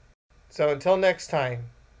 So until next time,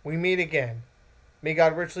 we meet again. May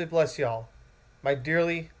God richly bless y'all, my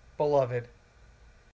dearly beloved